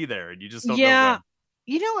gonna be there, and you just don't know Yeah, when.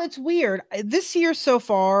 you know, it's weird. This year so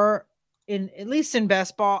far, in at least in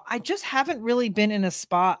best ball, I just haven't really been in a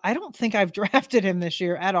spot. I don't think I've drafted him this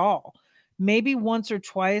year at all. Maybe once or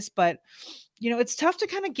twice, but you know, it's tough to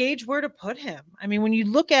kind of gauge where to put him. I mean, when you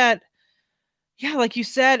look at, yeah, like you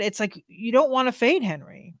said, it's like you don't want to fade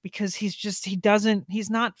Henry because he's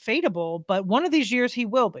not fadeable, but one of these years he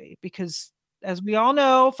will be because as we all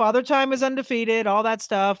know, Father Time is undefeated, all that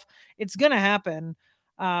stuff. It's going to happen.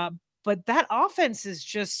 Uh, but that offense is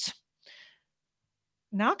just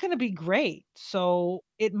not going to be great. So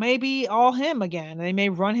it may be all him again. They may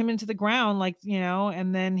run him into the ground, like, you know,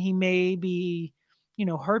 and then he may be, you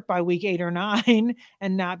know, hurt by week 8 or 9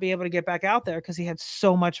 and not be able to get back out there because he had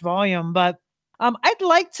so much volume. But I'd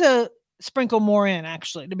like to sprinkle more in,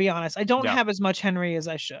 actually, to be honest. I don't Yeah. have as much Henry as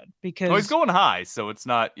I should because he's going high, so it's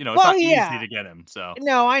not, it's not easy to get him. So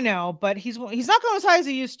no, I know, but he's not going as high as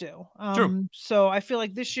he used to. True. So I feel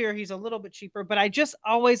like this year he's a little bit cheaper, but I just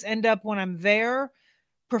always end up when I'm there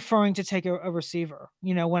preferring to take a receiver,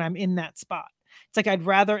 you know, when I'm in that spot. It's like I'd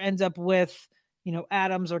rather end up with, you know,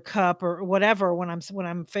 Adams or Cup or whatever when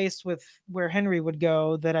I'm faced with where Henry would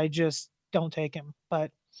go, that I just don't take him.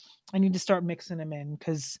 But I need to start mixing him in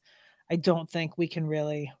because I don't think we're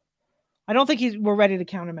ready to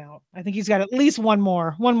count him out. I think he's got at least one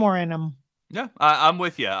more in him. Yeah, I'm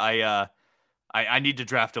with you. I need to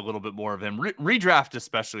draft a little bit more of him. Redraft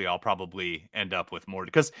especially, I'll probably end up with more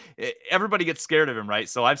because everybody gets scared of him, right?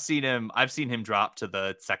 So I've seen him drop to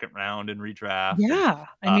the second round in redraft. Yeah,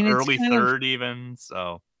 and, I mean, early third even.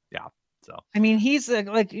 So yeah. So I mean, he's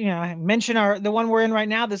like, you know, I mentioned the one we're in right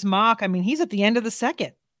now, this mock. I mean, he's at the end of the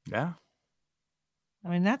second. Yeah. I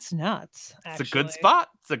mean, that's nuts. It's a good spot.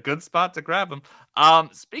 It's a good spot to grab him.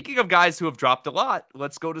 Speaking of guys who have dropped a lot,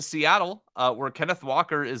 let's go to Seattle, where Kenneth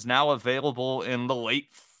Walker is now available in the late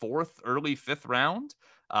 4th, early 5th round,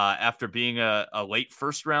 after being a late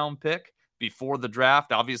 1st round pick before the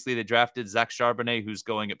draft. Obviously, they drafted Zach Charbonnet, who's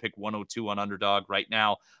going at pick 102 on Underdog right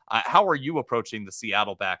now. How are you approaching the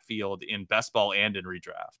Seattle backfield in best ball and in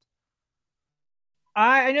redraft?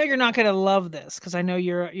 I know you're not going to love this because I know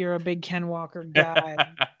you're a big Ken Walker guy,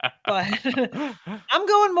 but I'm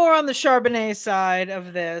going more on the Charbonnet side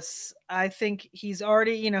of this. I think he's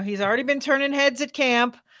already been turning heads at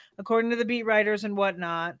camp, according to the beat writers and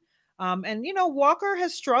whatnot. And you know, Walker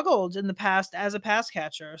has struggled in the past as a pass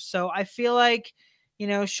catcher, so I feel like, you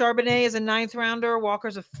know, Charbonnet is a 9th rounder,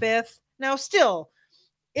 Walker's a 5th. Now, still,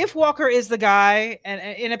 if Walker is the guy and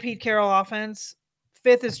in a Pete Carroll offense,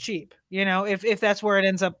 5th is cheap, you know, if that's where it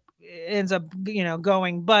ends up, you know,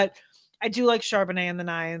 going. But I do like Charbonnet in the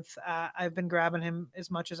 9th. I've been grabbing him as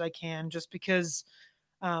much as I can just because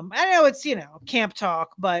I know it's, you know, camp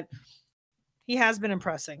talk, but he has been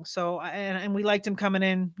impressing. So, and we liked him coming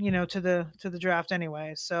in, you know, to the draft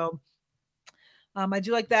anyway. So I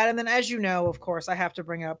do like that. And then, as you know, of course, I have to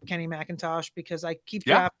bring up Kenny McIntosh because I keep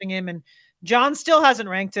drafting him, and John still hasn't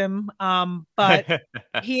ranked him. But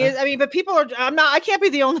he is. I mean, but people are. I can't be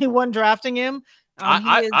the only one drafting him.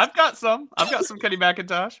 I've got some Kenny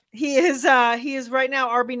McIntosh. He is right now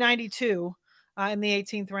RB92 in the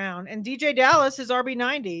 18th round, and DJ Dallas is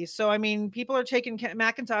RB90. So I mean, people are taking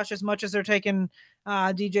McIntosh as much as they're taking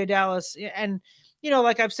DJ Dallas, and you know,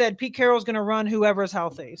 like I've said, Pete Carroll's going to run whoever's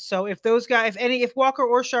healthy. So if those guys, if Walker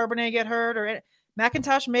or Charbonnet get hurt, or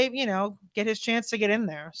McIntosh may, you know, get his chance to get in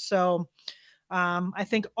there. So I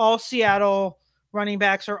think all Seattle running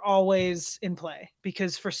backs are always in play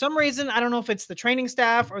because for some reason, I don't know if it's the training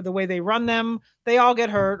staff or the way they run them, they all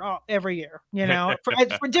get hurt every year, you know,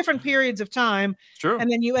 for different periods of time. True.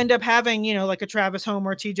 And then you end up having, you know, like a Travis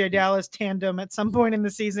Homer, TJ Dallas tandem at some point in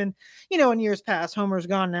the season, you know, in years past. Homer's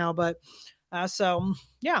gone now, but so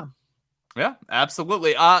yeah,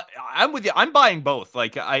 absolutely. I'm with you. I'm buying both.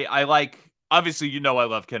 Like I like, obviously, you know, I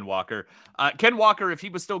love Ken Walker. Ken Walker, if he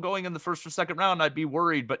was still going in the 1st or 2nd round, I'd be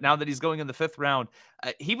worried. But now that he's going in the 5th round,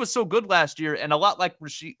 he was so good last year. And a lot like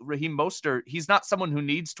Raheem Mostert, he's not someone who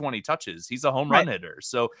needs 20 touches. He's a home run hitter.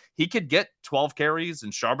 So he could get 12 carries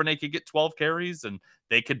and Charbonnet could get 12 carries and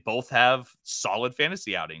they could both have solid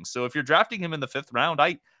fantasy outings. So if you're drafting him in the 5th round,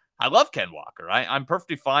 I love Ken Walker. I'm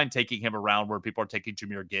perfectly fine taking him around where people are taking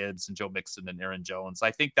Jahmyr Gibbs and Joe Mixon and Aaron Jones.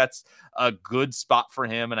 I think that's a good spot for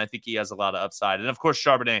him, and I think he has a lot of upside. And of course,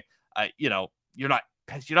 Charbonnet, you're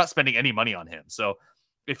not spending any money on him. So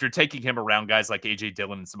if you're taking him around guys like AJ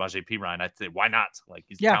Dillon and Samaje Perine, I'd say why not? Like,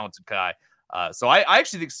 he's a talented guy. So I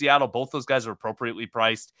actually think Seattle, both those guys are appropriately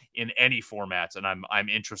priced in any format, and I'm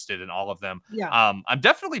interested in all of them. Yeah. I'm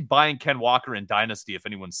definitely buying Ken Walker in Dynasty if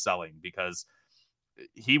anyone's selling, because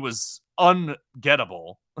he was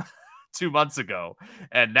ungettable 2 months ago,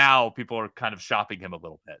 and now people are kind of shopping him a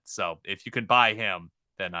little bit. So if you can buy him,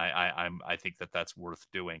 then I think that's worth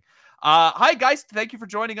doing. Hi guys, thank you for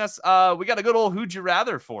joining us. We got a good old who'd you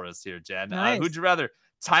rather for us here, Jen. Nice. Who'd you rather,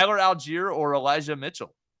 Tyler Algier or Elijah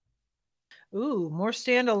Mitchell? Ooh, more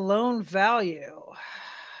standalone value.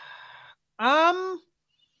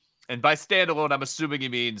 And by standalone, I'm assuming he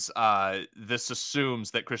means this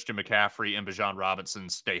assumes that Christian McCaffrey and Bijan Robinson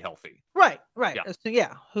stay healthy. Right.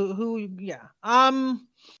 Yeah.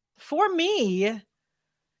 For me,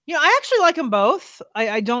 I actually like them both.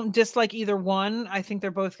 I don't dislike either one. I think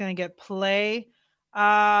they're both going to get play.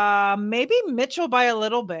 Maybe Mitchell by a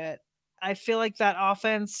little bit. I feel like that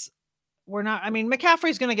offense,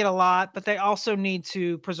 McCaffrey's going to get a lot, but they also need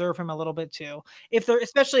to preserve him a little bit too.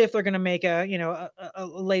 Especially if they're going to make a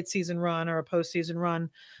late season run or a postseason run,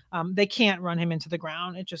 they can't run him into the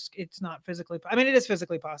ground. It's not physically. It is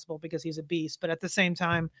physically possible because he's a beast, but at the same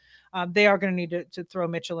time, they are going to need to throw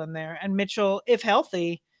Mitchell in there. And Mitchell, if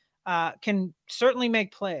healthy, can certainly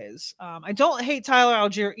make plays. I don't hate Tyler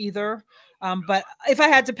Algier either, but if I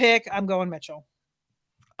had to pick, I'm going Mitchell.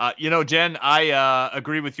 Jen, I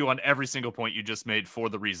agree with you on every single point you just made for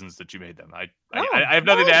the reasons that you made them. I have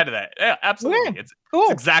nothing to add to that. Yeah, absolutely. Yeah,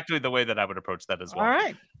 it's exactly the way that I would approach that as well. All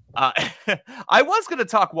right. I was going to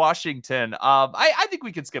talk Washington. I think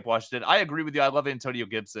we can skip Washington. I agree with you. I love Antonio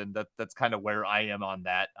Gibson. That's kind of where I am on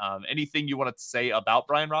that. Anything you wanted to say about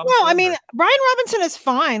Brian Robinson? No, Brian Robinson is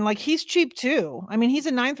fine. Like, he's cheap too. He's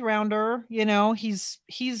a 9th rounder. He's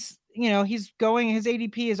going, his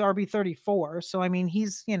ADP is RB34. So,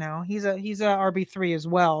 he's a RB3 as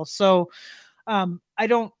well. So, I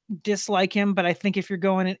don't dislike him, but I think if you're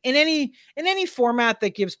going in any format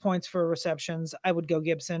that gives points for receptions, I would go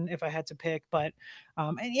Gibson if I had to pick. But,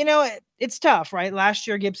 it's tough, right? Last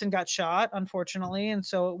year, Gibson got shot, unfortunately. And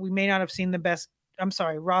so we may not have seen the best. I'm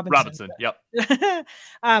sorry, Robinson. Yep.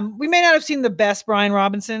 We may not have seen the best Brian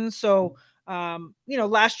Robinson. So,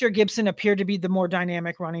 last year Gibson appeared to be the more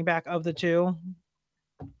dynamic running back of the two.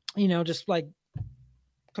 Just like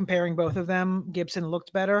comparing both of them, Gibson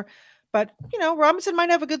looked better. But, Robinson might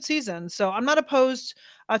have a good season. So I'm not opposed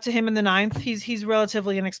to him in the 9th. He's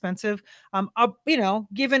relatively inexpensive.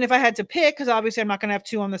 Given if I had to pick, because obviously I'm not going to have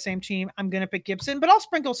two on the same team, I'm going to pick Gibson, but I'll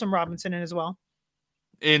sprinkle some Robinson in as well.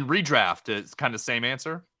 In redraft, it's kind of same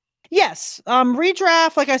answer? Yes.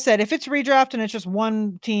 Redraft, like I said, if it's redraft and it's just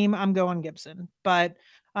one team, I'm going Gibson. But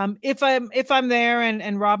if I'm there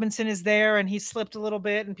and Robinson is there and he slipped a little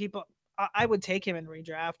bit and people, I would take him in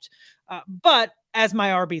redraft. But as my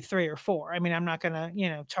RB3 or 4, I'm not going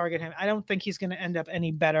to, target him. I don't think he's going to end up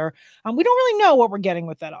any better. We don't really know what we're getting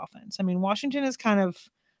with that offense. Washington is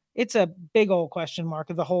it's a big old question mark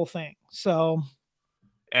of the whole thing. So.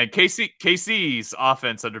 And KC's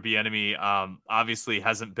offense under Bieniemy obviously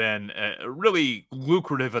hasn't been really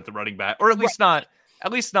lucrative at the running back, or at least not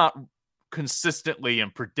consistently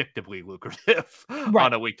and predictably lucrative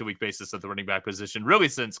on a week-to-week basis at the running back position, really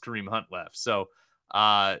since Kareem Hunt left. So,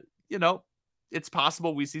 it's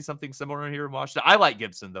possible we see something similar here in Washington. I like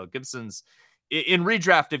Gibson though. Gibson's in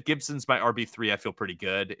redraft. If Gibson's my RB3, I feel pretty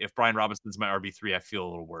good. If Brian Robinson's my RB3, I feel a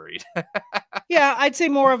little worried. Yeah, I'd say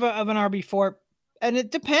more of an RB4. And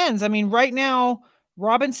it depends. Right now,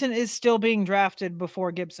 Robinson is still being drafted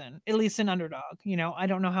before Gibson, at least in Underdog. I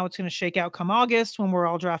don't know how it's going to shake out come August when we're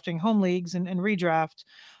all drafting home leagues and redraft.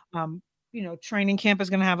 Training camp is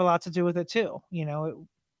going to have a lot to do with it too.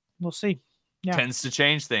 We'll see. Yeah. Tends to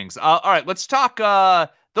change things. All right, let's talk.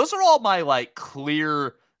 Those are all my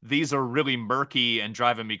clear. These are really murky and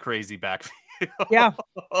driving me crazy backfield. Yeah,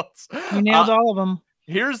 you nailed all of them.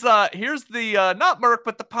 Here's the not murk,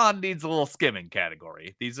 but the pond needs a little skimming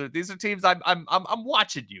category. These are teams I'm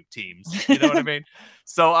watching you teams. You know what I mean?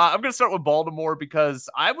 So I'm gonna start with Baltimore because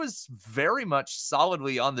I was very much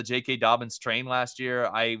solidly on the J.K. Dobbins train last year.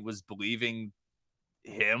 I was believing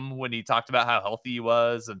him when he talked about how healthy he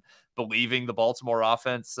was and believing the Baltimore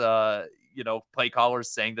offense play callers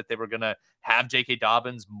saying that they were going to have J.K.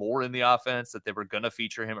 Dobbins more in the offense, that they were going to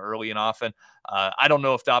feature him early and often. I don't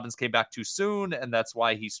know if Dobbins came back too soon, and that's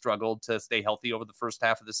why he struggled to stay healthy over the first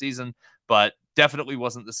half of the season, but definitely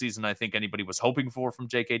wasn't the season I think anybody was hoping for from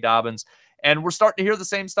J.K. Dobbins. And we're starting to hear the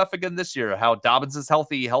same stuff again this year, how Dobbins is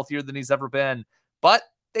healthy, healthier than he's ever been, but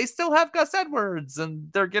they still have Gus Edwards, and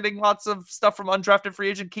they're getting lots of stuff from undrafted free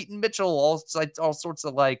agent Keaton Mitchell, all sorts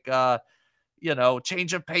of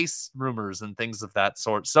change of pace rumors and things of that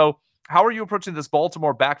sort. So how are you approaching this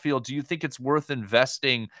Baltimore backfield? Do you think it's worth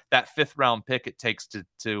investing that 5th round pick it takes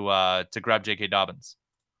to grab J.K. Dobbins?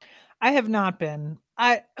 I have not been.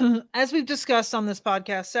 As we've discussed on this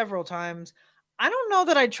podcast several times, I don't know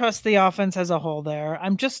that I trust the offense as a whole there.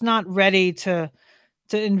 I'm just not ready to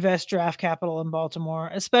invest draft capital in Baltimore,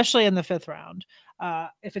 especially in the 5th round.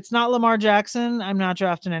 If it's not Lamar Jackson, I'm not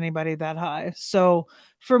drafting anybody that high. So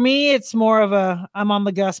for me, it's more of I'm on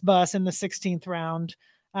the Gus bus in the 16th round.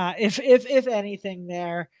 If anything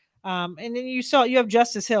there. And then you have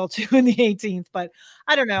Justice Hill too in the 18th, but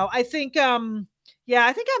I don't know. I think, I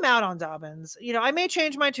think I'm out on Dobbins. I may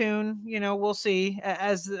change my tune, we'll see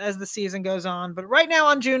as the season goes on, but right now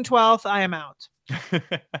on June 12th, I am out.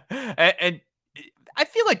 and I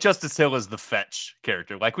feel like Justice Hill is the fetch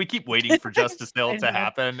character. Like, we keep waiting for Justice Hill to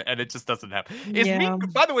happen, and it just doesn't happen.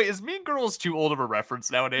 By the way, is Mean Girls too old of a reference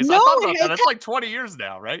nowadays? No, I thought about that. It's like 20 years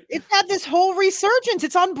now, right? It's had this whole resurgence.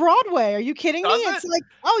 It's on Broadway. Are you kidding me? It's like,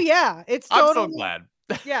 oh yeah, it's totally, I'm so glad.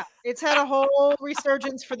 Yeah, it's had a whole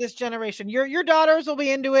resurgence for this generation. Your daughters will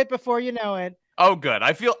be into it before you know it. Oh, good.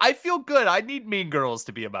 I feel good. I need Mean Girls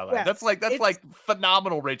to be in my life. Yes, that's like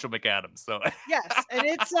phenomenal Rachel McAdams. So yes, and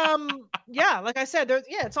it's like I said,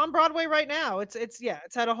 it's on Broadway right now. It's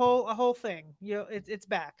had a whole thing. It's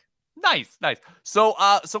back. Nice. So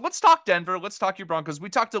let's talk Denver. Let's talk your Broncos. We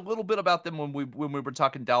talked a little bit about them when we were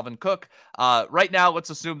talking Dalvin Cook. Right now, let's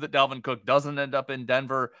assume that Dalvin Cook doesn't end up in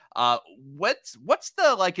Denver. What's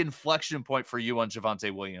the inflection point for you on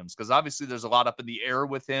Javonte Williams? Because obviously there's a lot up in the air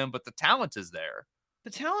with him, but the talent is there. The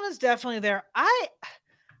talent is definitely there.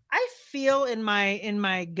 I feel in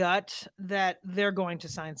my gut that they're going to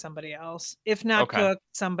sign somebody else. If not Cook,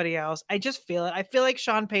 somebody else. I just feel it. I feel like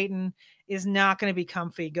Sean Payton is not going to be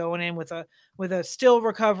comfy going in with a still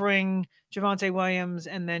recovering Javonte Williams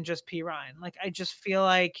and then just P. Ryan. Like, I just feel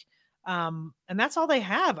like, and that's all they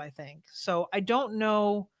have, I think. So I don't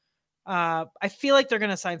know. I feel like they're going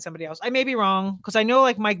to sign somebody else. I may be wrong because I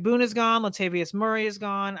know Mike Boone is gone. Latavius Murray is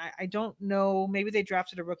gone. I don't know. Maybe they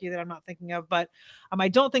drafted a rookie that I'm not thinking of, but I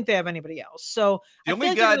don't think they have anybody else. So the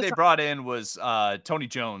only guy they brought in was Tony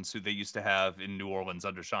Jones, who they used to have in New Orleans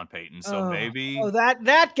under Sean Payton. So maybe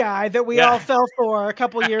that guy that we all fell for a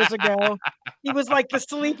couple years ago. He was like the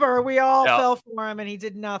sleeper. We all fell for him, and he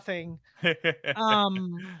did nothing. So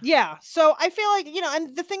I feel like,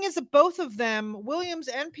 and the thing is that both of them, Williams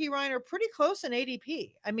and P. Ryan, are pretty close in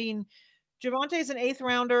ADP. I mean, Javonte's an 8th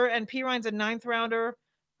rounder and P. Ryan's a 9th rounder.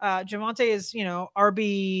 Javonte is,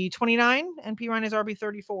 RB 29 and P. Ryan is RB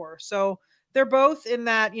 34. So they're both in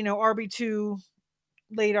that, RB2,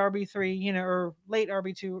 late RB3, or late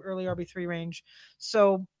RB2, early RB3 range.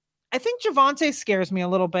 So I think Javonte scares me a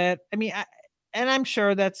little bit. I mean, and I'm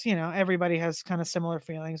sure that's, everybody has kind of similar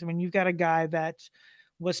feelings. I mean, you've got a guy that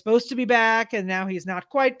was supposed to be back and now he's not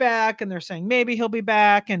quite back, and they're saying maybe he'll be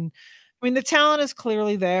back. And I mean, the talent is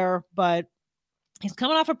clearly there, but he's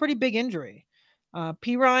coming off a pretty big injury.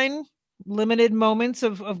 P. Ryan, limited moments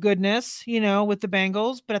of goodness, with the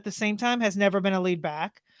Bengals, but at the same time has never been a lead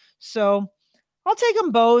back. So I'll take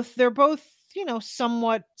them both. They're both,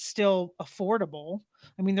 somewhat still affordable.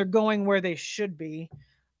 I mean, they're going where they should be.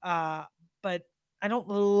 But I don't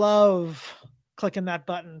love clicking that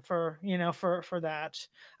button for that.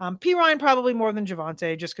 P. Ryan probably more than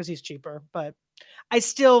Javonte just because he's cheaper, but I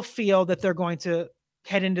still feel that they're going to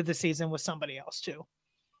head into the season with somebody else too.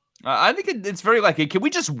 I think it's very likely. Can we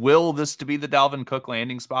just will this to be the Dalvin Cook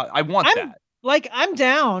landing spot? I want that. I'm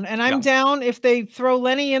down, and I'm down if they throw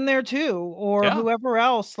Lenny in there too, or whoever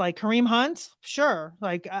else, like Kareem Hunt. Sure.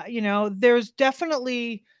 There's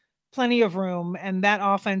definitely plenty of room, and that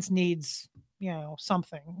offense needs,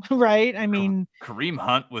 something, right? I mean, Kareem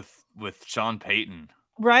Hunt with Sean Payton,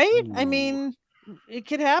 right? Ooh. I mean, it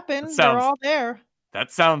could happen. They're all there.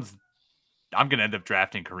 That sounds. I'm gonna end up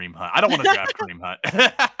drafting Kareem Hunt. I don't want to draft Kareem Hunt.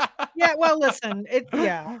 Yeah, well, listen,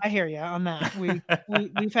 I hear you on that.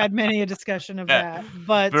 We've had many a discussion of that,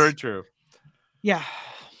 but very true. Yeah.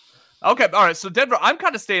 Okay, all right. So Denver, I'm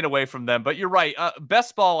kind of staying away from them, but you're right.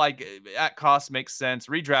 Best ball, like at cost, makes sense.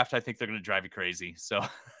 Redraft, I think they're going to drive you crazy. So,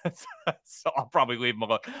 so I'll probably leave them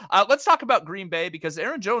alone. Let's talk about Green Bay because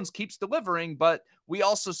Aaron Jones keeps delivering, but we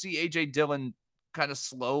also see AJ Dillon kind of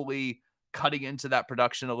slowly cutting into that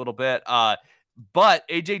production a little bit. But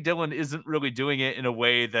AJ Dillon isn't really doing it in a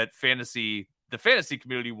way that the fantasy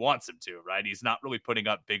community wants him to, right? He's not really putting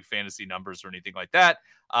up big fantasy numbers or anything like that.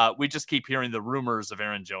 We just keep hearing the rumors of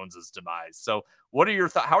Aaron Jones's demise. So what are your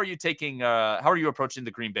thoughts? How are you approaching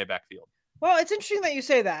the Green Bay backfield? Well, it's interesting that you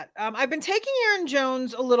say that. I've been taking Aaron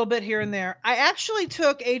Jones a little bit here and there. I actually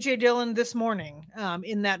took AJ Dillon this morning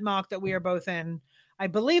in that mock that we are both in. I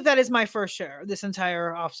believe that is my first share this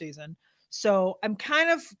entire offseason. So I'm kind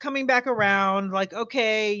of coming back around like,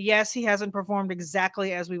 okay, yes, he hasn't performed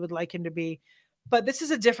exactly as we would like him to be, but this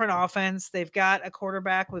is a different offense. They've got a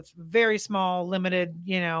quarterback with very small, limited,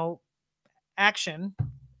 action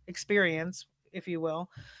experience, if you will.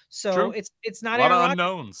 So True. it's not a lot Aaron of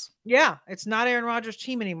unknowns. Yeah, it's not Aaron Rodgers'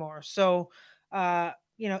 team anymore. So,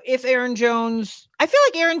 if Aaron Jones, I feel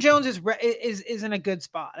like Aaron Jones is in a good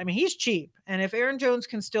spot. I mean, he's cheap, and if Aaron Jones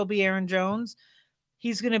can still be Aaron Jones,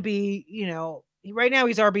 he's going to be, right now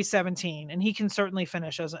he's RB17, and he can certainly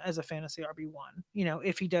finish as a fantasy RB1.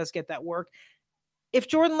 If he does get that work. If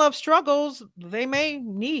Jordan Love struggles, they may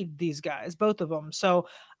need these guys, both of them. So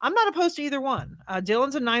I'm not opposed to either one.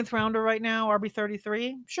 Dillon's a 9th rounder right now,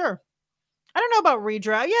 RB33. Sure. I don't know about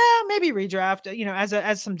redraft. Yeah, maybe redraft,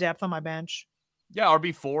 as some depth on my bench. Yeah,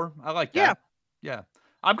 RB4. I like that. Yeah.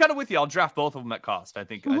 I'm kind of with you. I'll draft both of them at cost. I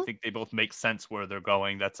think they both make sense where they're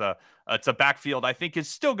going. It's a backfield I think is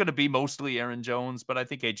still going to be mostly Aaron Jones, but I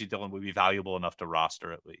think AJ Dillon would be valuable enough to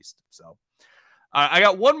roster at least. So I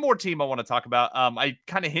got one more team I want to talk about. I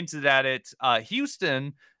kind of hinted at it.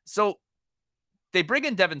 Houston. So they bring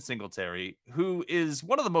in Devin Singletary, who is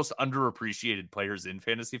one of the most underappreciated players in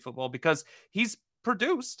fantasy football because he's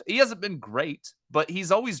produced. He hasn't been great, but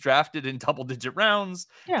he's always drafted in double-digit rounds.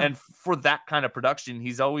 Yeah. And for that kind of production,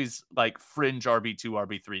 he's always like fringe RB2,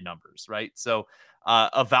 RB3 numbers, right? So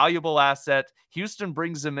a valuable asset. Houston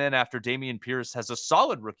brings him in after Dameon Pierce has a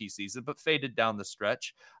solid rookie season, but faded down the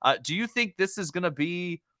stretch. Do you think this is going to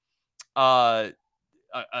be a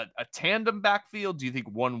tandem backfield? Do you think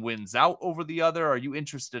one wins out over the other? Are you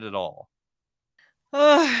interested at all?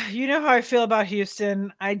 You know how I feel about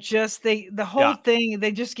Houston. The whole thing,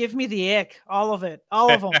 they just give me the ick, all of it,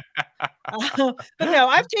 all of them. But no,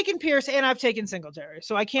 I've taken Pierce and I've taken Singletary.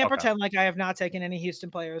 So I can't pretend like I have not taken any Houston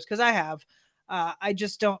players because I have.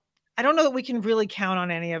 I don't know that we can really count on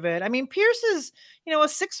any of it. I mean, Pierce is, a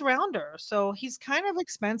 6th rounder, so he's kind of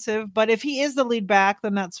expensive, but if he is the lead back,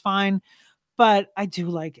 then that's fine. But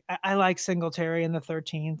I like Singletary in the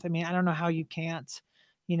 13th. I mean, I don't know how you can't,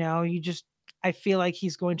 I feel like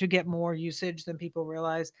he's going to get more usage than people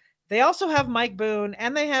realize. They also have Mike Boone,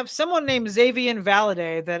 and they have someone named Xavier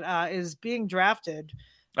Valade that is being drafted.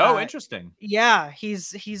 Oh, interesting. Yeah,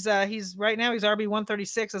 he's right now he's RB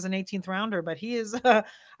 136 as an 18th rounder, but he is.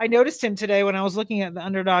 I noticed him today when I was looking at the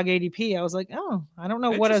underdog ADP. I was like, oh, I don't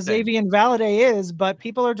know what a Xavier Valade is, but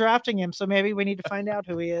people are drafting him, so maybe we need to find out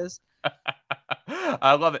who he is.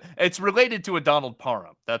 I love it. It's related to a Donald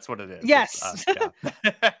Parham. That's what it is. Yes.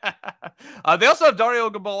 They also have Dario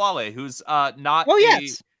Gabolale, who's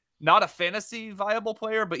not a fantasy viable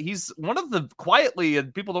player, but he's one of the quietly,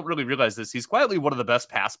 and people don't really realize this, he's quietly one of the best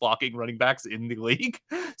pass blocking running backs in the league.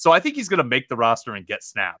 So I think he's going to make the roster and get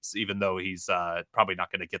snaps, even though he's probably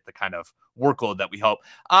not going to get the kind of workload that we hope.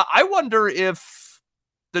 I wonder if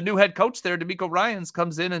the new head coach there, DeMeco Ryans,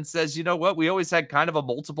 comes in and says, you know what, we always had kind of a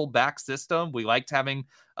multiple back system. We liked having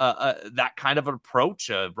that kind of approach,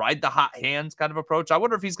 ride the hot hands kind of approach. I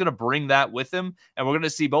wonder if he's going to bring that with him, and we're going to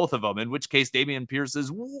see both of them, in which case Dameon Pierce is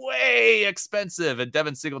way expensive and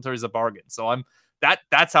Devin Singletary is a bargain. So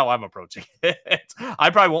that's how I'm approaching it.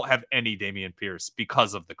 I probably won't have any Dameon Pierce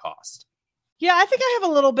because of the cost. Yeah, I think I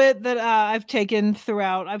have a little bit that I've taken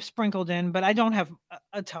throughout. I've sprinkled in, but I don't have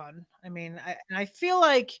a ton. I mean, I feel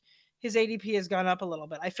like his ADP has gone up a little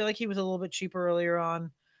bit. I feel like he was a little bit cheaper earlier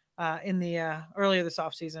on in the earlier this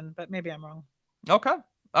offseason, but maybe I'm wrong. Okay.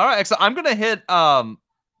 All right. So I'm going to hit I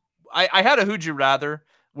had a Who'd You Rather.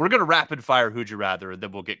 We're going to rapid fire Who'd You Rather, and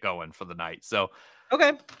then we'll get going for the night. So,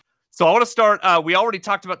 okay. So I want to start. We already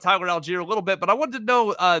talked about Tyler Algier a little bit, but I wanted to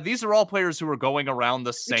know these are all players who are going around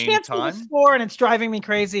the same time. See the score, and it's driving me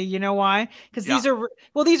crazy. You know why? Because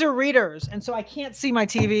these are readers, and so I can't see my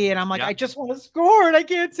TV, and I'm like, I just want to score, and I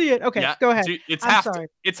can't see it. Okay, go ahead. Sorry.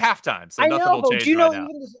 It's halftime, so I nothing know, will change. Do you know? Right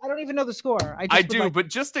now. I don't even know the score. I do, but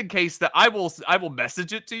just in case that I will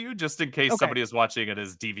message it to you, just in case somebody is watching it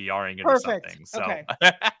as DVRing it or something. So. Okay.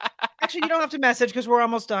 actually, you don't have to message because we're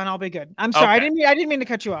almost done. I'll be good. I'm sorry. Okay. I didn't mean to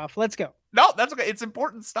cut you off. Let's go. No, that's okay. It's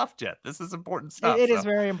important stuff, Jen. This is important stuff. It is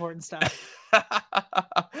very important stuff.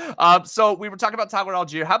 So we were talking about Tyler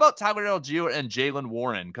Algier. How about Tyler Algier and Jaylen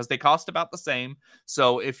Warren? Because they cost about the same.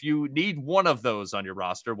 So if you need one of those on your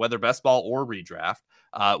roster, whether best ball or redraft,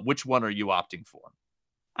 which one are you opting for?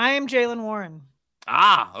 I am Jaylen Warren.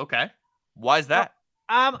 Ah, okay. Why is that?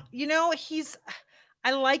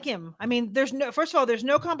 I like him. I mean, first of all, there's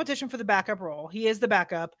no competition for the backup role. He is the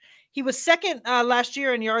backup. He was second last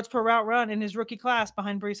year in yards per route run in his rookie class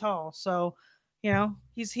behind Breece Hall. So,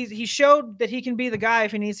 he showed that he can be the guy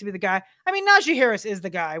if he needs to be the guy. I mean, Najee Harris is the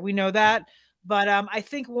guy. We know that. But I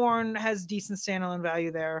think Warren has decent standalone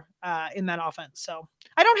value there in that offense. So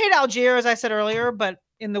I don't hate Algier, as I said earlier, but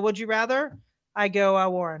in the would you rather, I go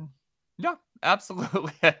Warren. Yeah.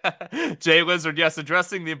 Absolutely. Jay Lizard, yes,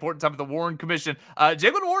 addressing the important time of the Warren Commission.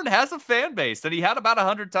 Jaylen Warren has a fan base, and he had about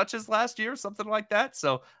 100 touches last year, something like that.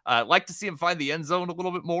 So I'd like to see him find the end zone a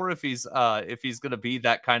little bit more if he's going to be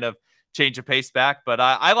that kind of change of pace back. But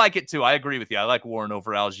I like it too. I agree with you. I like Warren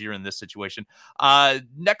over Algier in this situation.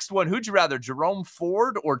 Next one, who'd you rather, Jerome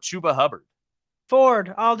Ford or Chuba Hubbard?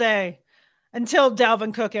 Ford all day until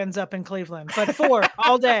Dalvin Cook ends up in Cleveland. But Ford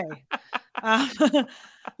all day.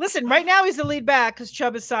 Listen, right now he's the lead back because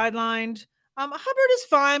Chubb is sidelined. Hubbard is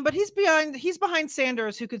fine, but he's behind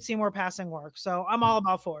Sanders, who could see more passing work. So I'm all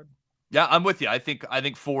about Ford. Yeah, I'm with you. I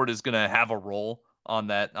think Ford is going to have a role on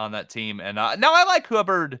that team. And now I like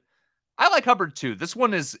Hubbard. I like Hubbard too. This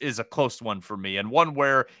one is a close one for me, and one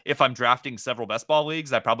where if I'm drafting several best ball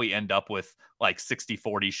leagues, I probably end up with like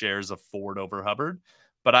 60-40 shares of Ford over Hubbard.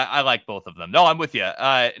 But I like both of them. No, I'm with you.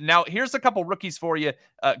 Now, here's a couple rookies for you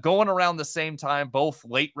going around the same time, both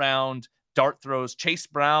late round dart throws, Chase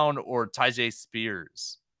Brown or Tyjae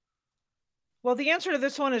Spears. Well, the answer to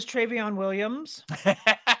this one is Travion Williams.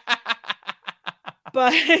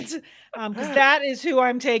 But because that is who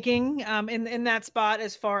I'm taking in that spot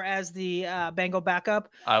as far as the Bengal backup.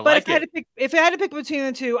 If I had to pick between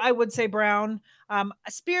the two, I would say Brown.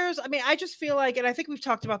 Spears, I mean, I just feel like, and I think we've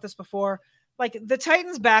talked about this before, like the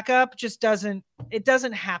Titans backup just doesn't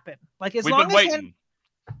happen. Like as long as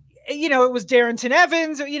it was Darrington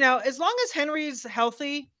Evans, as long as Henry's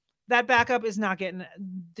healthy, that backup is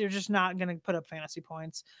they're just not going to put up fantasy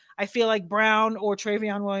points. I feel like Brown or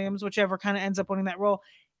Travion Williams, whichever kind of ends up winning that role,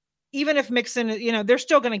 even if Mixon, they're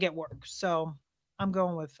still going to get work. So I'm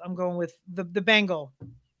going with the Bengal.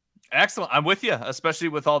 Excellent. I'm with you, especially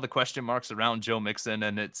with all the question marks around Joe Mixon,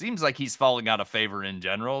 and it seems like he's falling out of favor in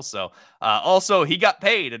general. So also he got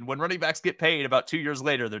paid, and when running backs get paid, about 2 years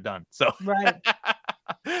later, they're done. So right.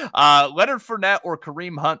 Leonard Fournette or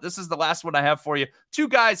Kareem Hunt. This is the last one I have for you. Two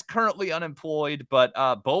guys currently unemployed, but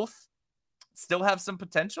both still have some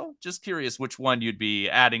potential. Just curious which one you'd be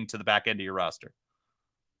adding to the back end of your roster.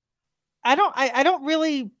 I don't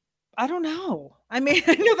know. I mean,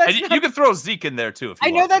 I know that's you can throw Zeke in there too.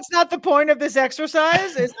 I know that's not the point of this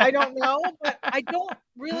exercise. Is I don't know, but I don't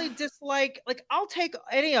really dislike. Like, I'll take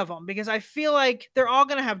any of them because I feel like they're all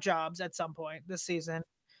going to have jobs at some point this season.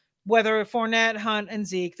 Whether Fournette, Hunt, and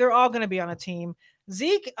Zeke, they're all going to be on a team.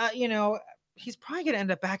 Zeke, he's probably going to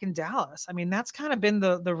end up back in Dallas. I mean, that's kind of been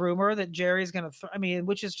the rumor that Jerry's going to.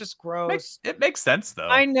 Which is just gross. It makes sense though.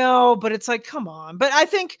 I know, but it's like, come on. But I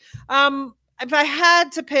think. If I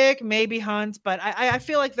had to pick, maybe Hunt, but I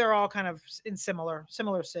feel like they're all kind of in similar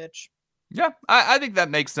sitch. Yeah, I think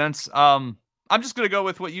that makes sense. I'm just going to go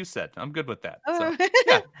with what you said. I'm good with that. So,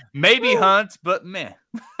 yeah, maybe Hunt, but meh.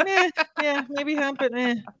 Yeah, maybe Hunt, but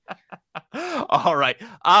meh. All right.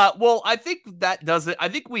 Well, I think that does it. I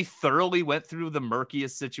think we thoroughly went through the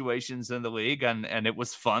murkiest situations in the league, and it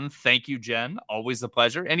was fun. Thank you, Jen. Always a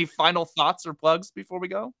pleasure. Any final thoughts or plugs before we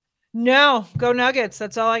go? No, go Nuggets.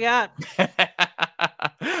 That's all I got.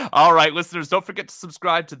 All right, listeners, don't forget to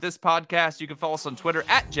subscribe to this podcast. You can follow us on Twitter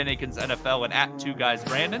at Jen Akins NFL and at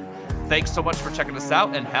 2guysbrandon. Thanks so much for checking us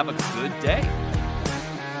out, and have a good day.